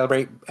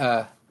celebrate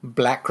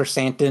Black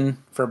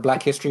Chrysanthemum for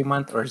Black History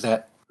Month, or is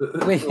that?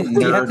 Wait, do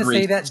you have to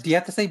say that? Do you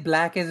have to say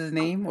Black as his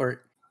name,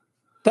 or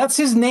that's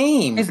his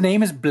name? His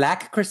name is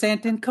Black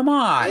Chrysanthemum. Come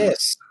on,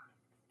 yes.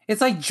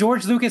 It's like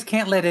George Lucas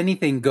can't let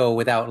anything go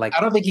without I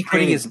don't think he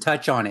putting his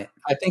touch on it.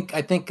 I think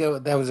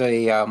that was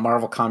a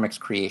Marvel Comics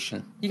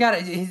creation. You got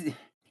it.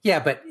 Yeah,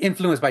 but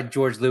influenced by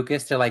George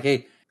Lucas, they're like,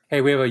 hey,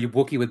 we have a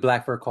Wookiee with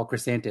black fur called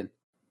Chrysanthemum.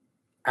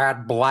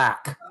 Add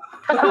black.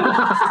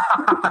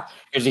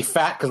 Is he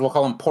fat? Because we'll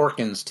call him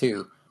Porkins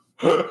too.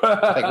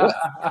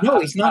 No,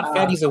 he's not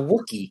fat. He's a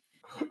Wookiee.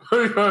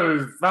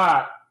 He's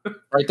fat.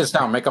 Write this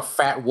down. Make a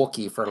fat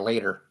Wookiee for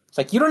later. It's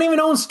like, you don't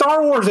even own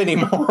Star Wars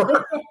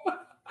anymore.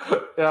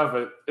 Yeah,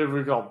 but if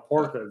we call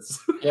Porkins.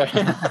 Yeah.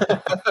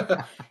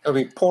 It'll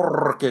be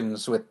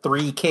Porkins with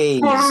 3 Ks.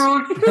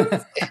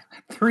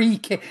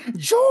 3K.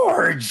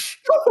 George!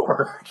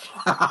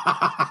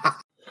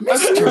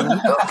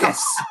 Mr.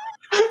 Lucas!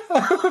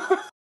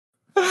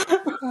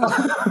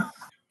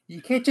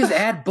 You can't just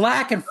add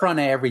black in front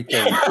of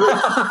everything.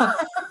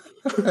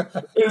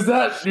 Is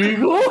that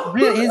legal?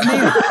 Really, his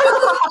name.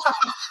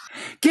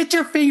 Get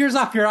your fingers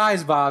off your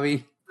eyes,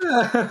 Bobbie.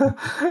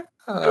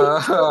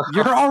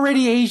 You're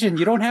already Asian.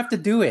 You don't have to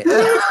do it. You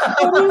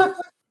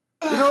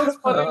know what's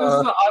funny? This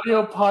is an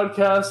audio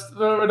podcast.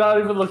 We're not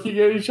even looking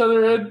at each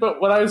other in. But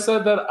when I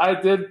said that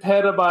I did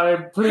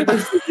pantomime, please.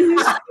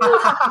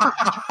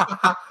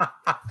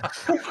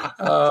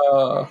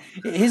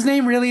 His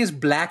name really is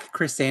Black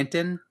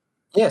Chrysanthemum.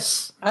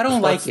 Yes, I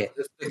don't like it.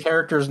 It's the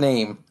character's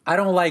name. I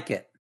don't like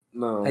it.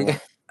 No,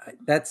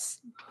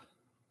 that's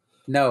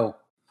no.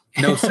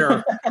 No,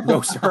 sir.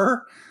 No,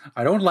 sir.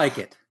 I don't like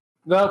it.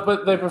 No,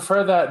 but they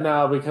prefer that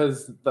now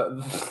because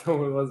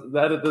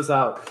edit this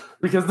out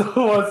because no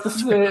one wants to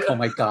say Oh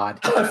my God.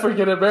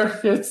 African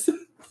Americans.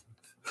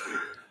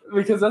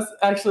 Because that's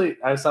actually,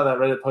 I saw that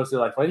Reddit post. They're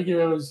like, why do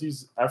you always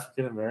use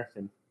African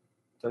American?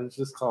 Don't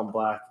just call them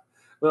black.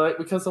 They're like,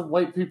 because the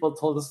white people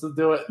told us to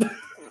do it. Like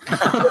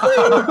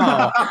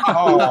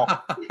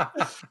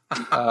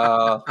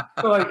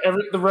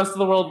the rest of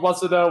the world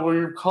wants to know,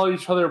 we call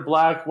each other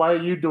black. Why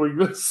are you doing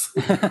this?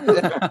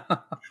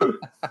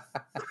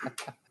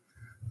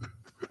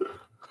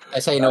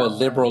 That's how you know a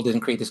liberal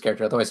didn't create this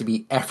character. Otherwise, he'd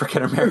be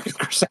African American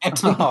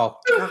Chrysanthemum. Oh,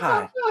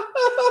 God.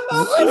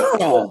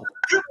 Liberal.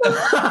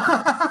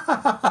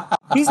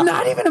 He's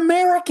not even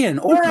American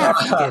or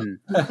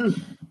African.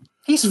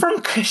 He's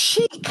from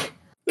Kashyyyk.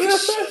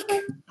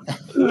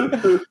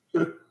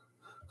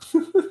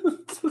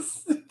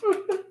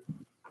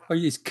 Oh,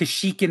 he's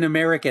Kashyyykan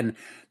American.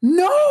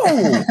 No!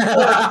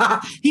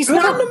 He's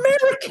not an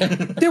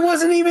American. There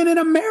wasn't even in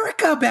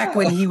America back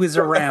when he was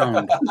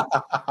around.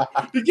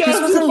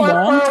 This was a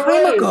long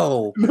time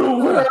ago.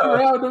 Nowhere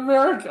around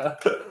America.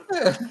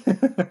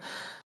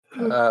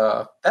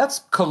 That's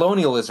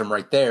colonialism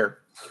right there.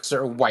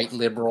 Sir, white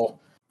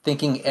liberal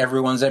thinking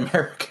everyone's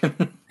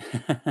American.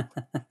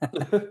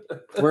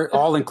 We're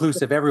all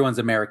inclusive. Everyone's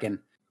American.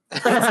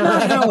 That's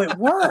not how it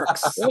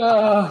works.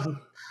 You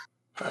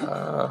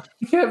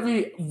can't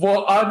be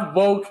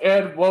unwoke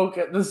and woke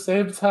at the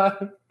same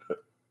time.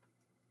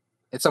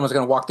 And someone's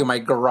going to walk through my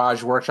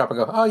garage workshop and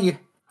go, "Oh, you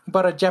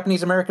bought a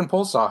Japanese American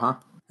pole saw, huh?"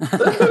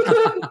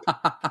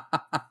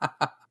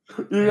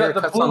 You got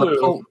the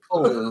pulu.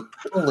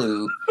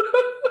 Pulu.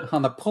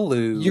 On the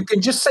pulu. You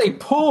can just say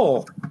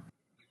pull.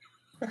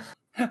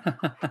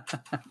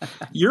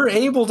 You're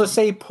able to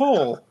say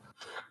pull.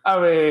 I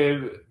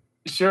mean,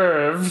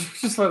 sure.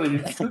 Just want to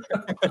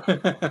I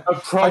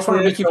just want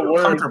to make you feel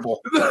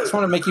comfortable. I just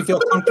want to make you feel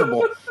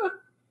comfortable.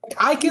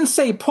 I can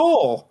say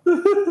pull.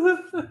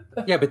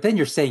 Yeah, but then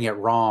you're saying it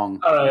wrong.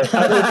 All right.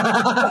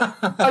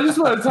 I just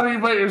want to tell you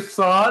about your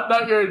thought,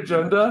 not your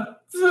agenda.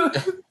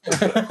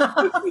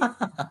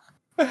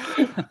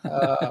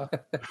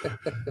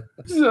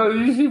 So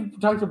you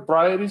should talk to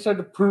Brian. He's trying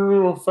to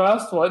prove a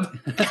fast one.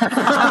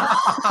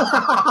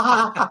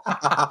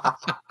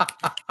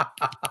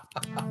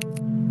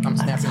 I'm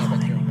snapping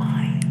at you.